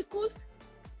 climáticos,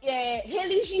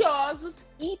 religiosos,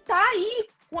 e tá aí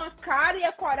com a cara e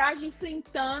a coragem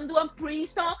enfrentando a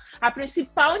Princeton, a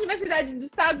principal universidade dos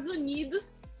Estados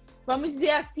Unidos, vamos dizer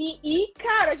assim, e,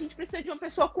 cara, a gente precisa de uma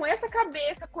pessoa com essa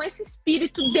cabeça, com esse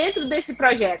espírito dentro desse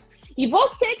projeto. E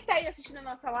você que tá aí assistindo a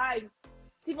nossa live,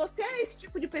 se você é esse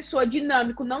tipo de pessoa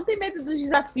dinâmico, não tem medo dos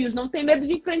desafios, não tem medo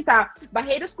de enfrentar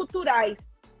barreiras culturais,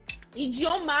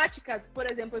 idiomáticas,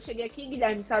 por exemplo, eu cheguei aqui,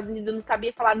 Guilherme, nos Estados Unidos, eu não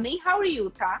sabia falar nem how are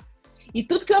you, tá? E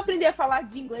tudo que eu aprendi a falar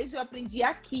de inglês, eu aprendi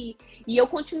aqui. E eu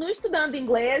continuo estudando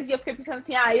inglês e eu fiquei pensando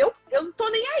assim, eu não tô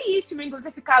nem aí se meu inglês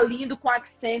vai ficar lindo com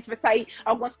accent, vai sair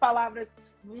algumas palavras,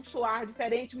 vão soar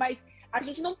diferente, mas a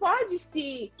gente não pode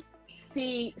se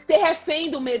ser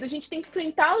refém do medo, a gente tem que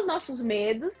enfrentar os nossos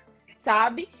medos,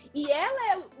 sabe? E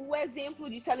ela é o exemplo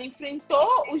disso, ela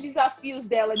enfrentou os desafios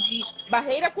dela de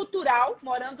barreira cultural,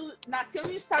 nasceu em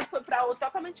um estado, foi para outro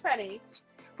totalmente diferente,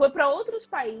 foi para outros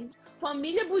países,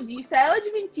 família budista, ela é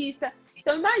adventista.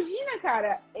 Então imagina,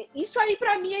 cara, isso aí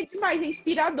para mim é demais, é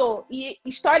inspirador. E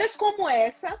histórias como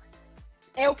essa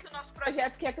é o que o nosso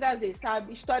projeto quer trazer,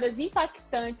 sabe? Histórias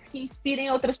impactantes que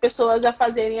inspirem outras pessoas a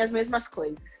fazerem as mesmas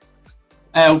coisas.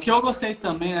 O que eu gostei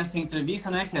também nessa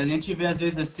entrevista, né, que a gente vê às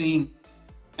vezes assim,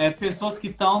 pessoas que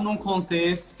estão num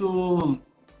contexto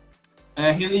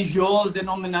religioso,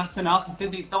 denominacional, se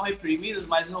sentem tão reprimidas,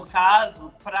 mas no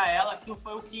caso, para ela, aquilo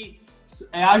foi o que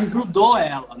ajudou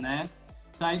ela, né?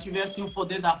 Então a gente vê assim o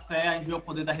poder da fé, a gente vê o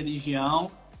poder da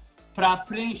religião para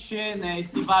preencher, né,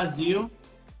 esse vazio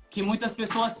que muitas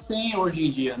pessoas têm hoje em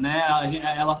dia, né?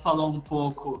 Ela falou um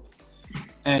pouco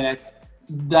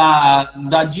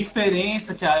da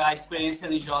diferença que a experiência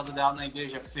religiosa dela na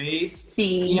igreja fez.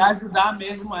 Sim. E ajudar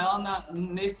mesmo ela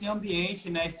nesse ambiente,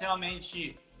 né,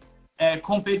 extremamente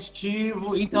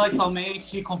competitivo,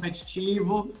 intelectualmente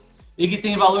competitivo, e que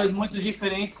tem valores muito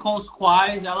diferentes com os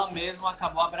quais ela mesma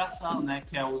acabou abraçando, né?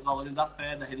 Que é os valores da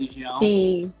fé, da religião.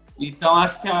 Sim. Então,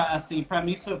 acho que, assim, para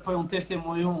mim isso foi um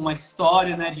testemunho, uma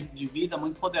história, né, de vida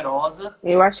muito poderosa.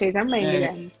 Eu achei também,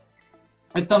 Guilherme.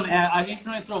 Então, a gente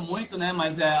não entrou muito, né?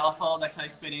 Mas ela falou daquela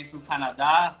experiência no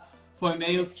Canadá. Foi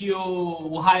meio que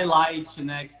o highlight,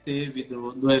 né, que teve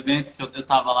do evento, que eu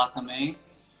tava lá também.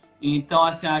 Então,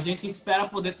 assim, a gente espera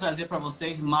poder trazer para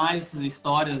vocês mais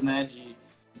histórias, né,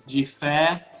 de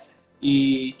fé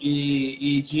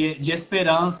e de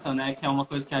esperança, né, que é uma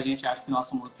coisa que a gente acha que o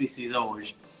nosso mundo precisa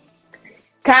hoje.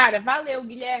 Cara, valeu,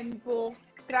 Guilherme, por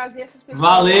trazer essas pessoas.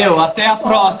 Valeu, até a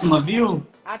próxima, viu?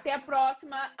 Até a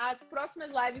próxima. As próximas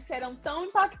lives serão tão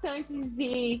impactantes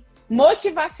e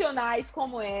motivacionais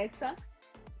como essa.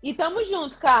 E tamo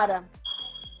junto, cara.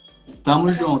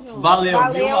 Tamo junto. Valeu,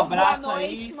 viu? Um abraço boa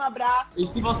noite, aí. Um abraço. E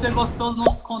se você gostou do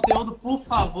nosso conteúdo, por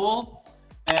favor,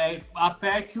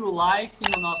 aperte o like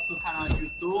no nosso canal de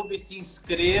YouTube, se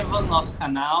inscreva no nosso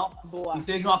canal. Boa. E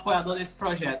seja um apoiador desse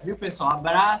projeto, viu, pessoal?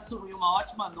 Abraço e uma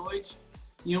ótima noite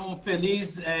e um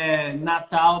feliz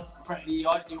Natal e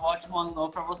um ótimo ano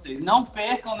novo para vocês. Não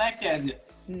percam, né, Kézia?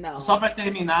 Não. Só para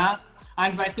terminar, a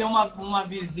gente vai ter uma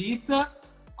visita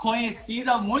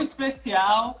conhecida, muito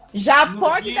especial. Já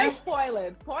pode dar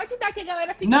spoiler. Pode dar que a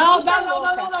galera fica Não,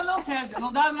 louca. Kézia.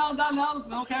 Não dá,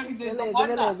 não quero que dê. Não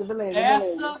pode dar.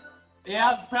 Beleza.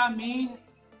 Essa, pra mim,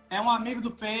 é um amigo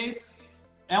do peito,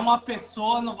 é uma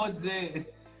pessoa, não vou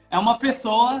dizer, é uma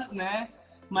pessoa, né,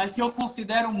 mas que eu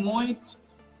considero muito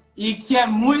e que é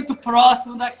muito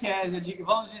próximo da Kézia,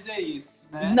 vamos dizer isso,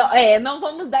 né? Não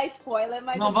vamos dar spoiler,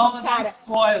 mas... Não vamos dar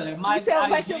spoiler, mas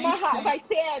vai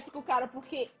ser épico, cara,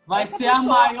 porque... Vai ser a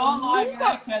maior live,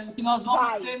 né, Kézia, que nós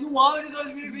vamos ter no ano de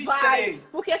 2023. Vai,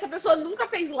 porque essa pessoa nunca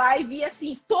fez live e,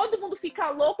 assim, todo mundo fica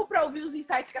louco pra ouvir os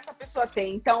insights que essa pessoa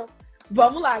tem. Então,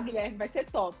 vamos lá, Guilherme, vai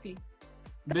ser top.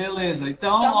 Beleza,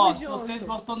 então, se vocês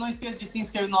gostou, não esqueça de se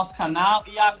inscrever no nosso canal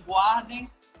e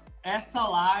aguardem essa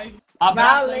live.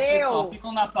 Abraço aí, pessoal.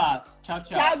 Ficam na paz. Tchau,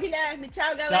 tchau. Tchau, Guilherme.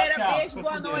 Tchau, galera. Tchau. Beijo,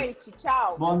 boa noite.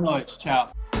 Tchau. Boa noite,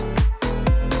 tchau.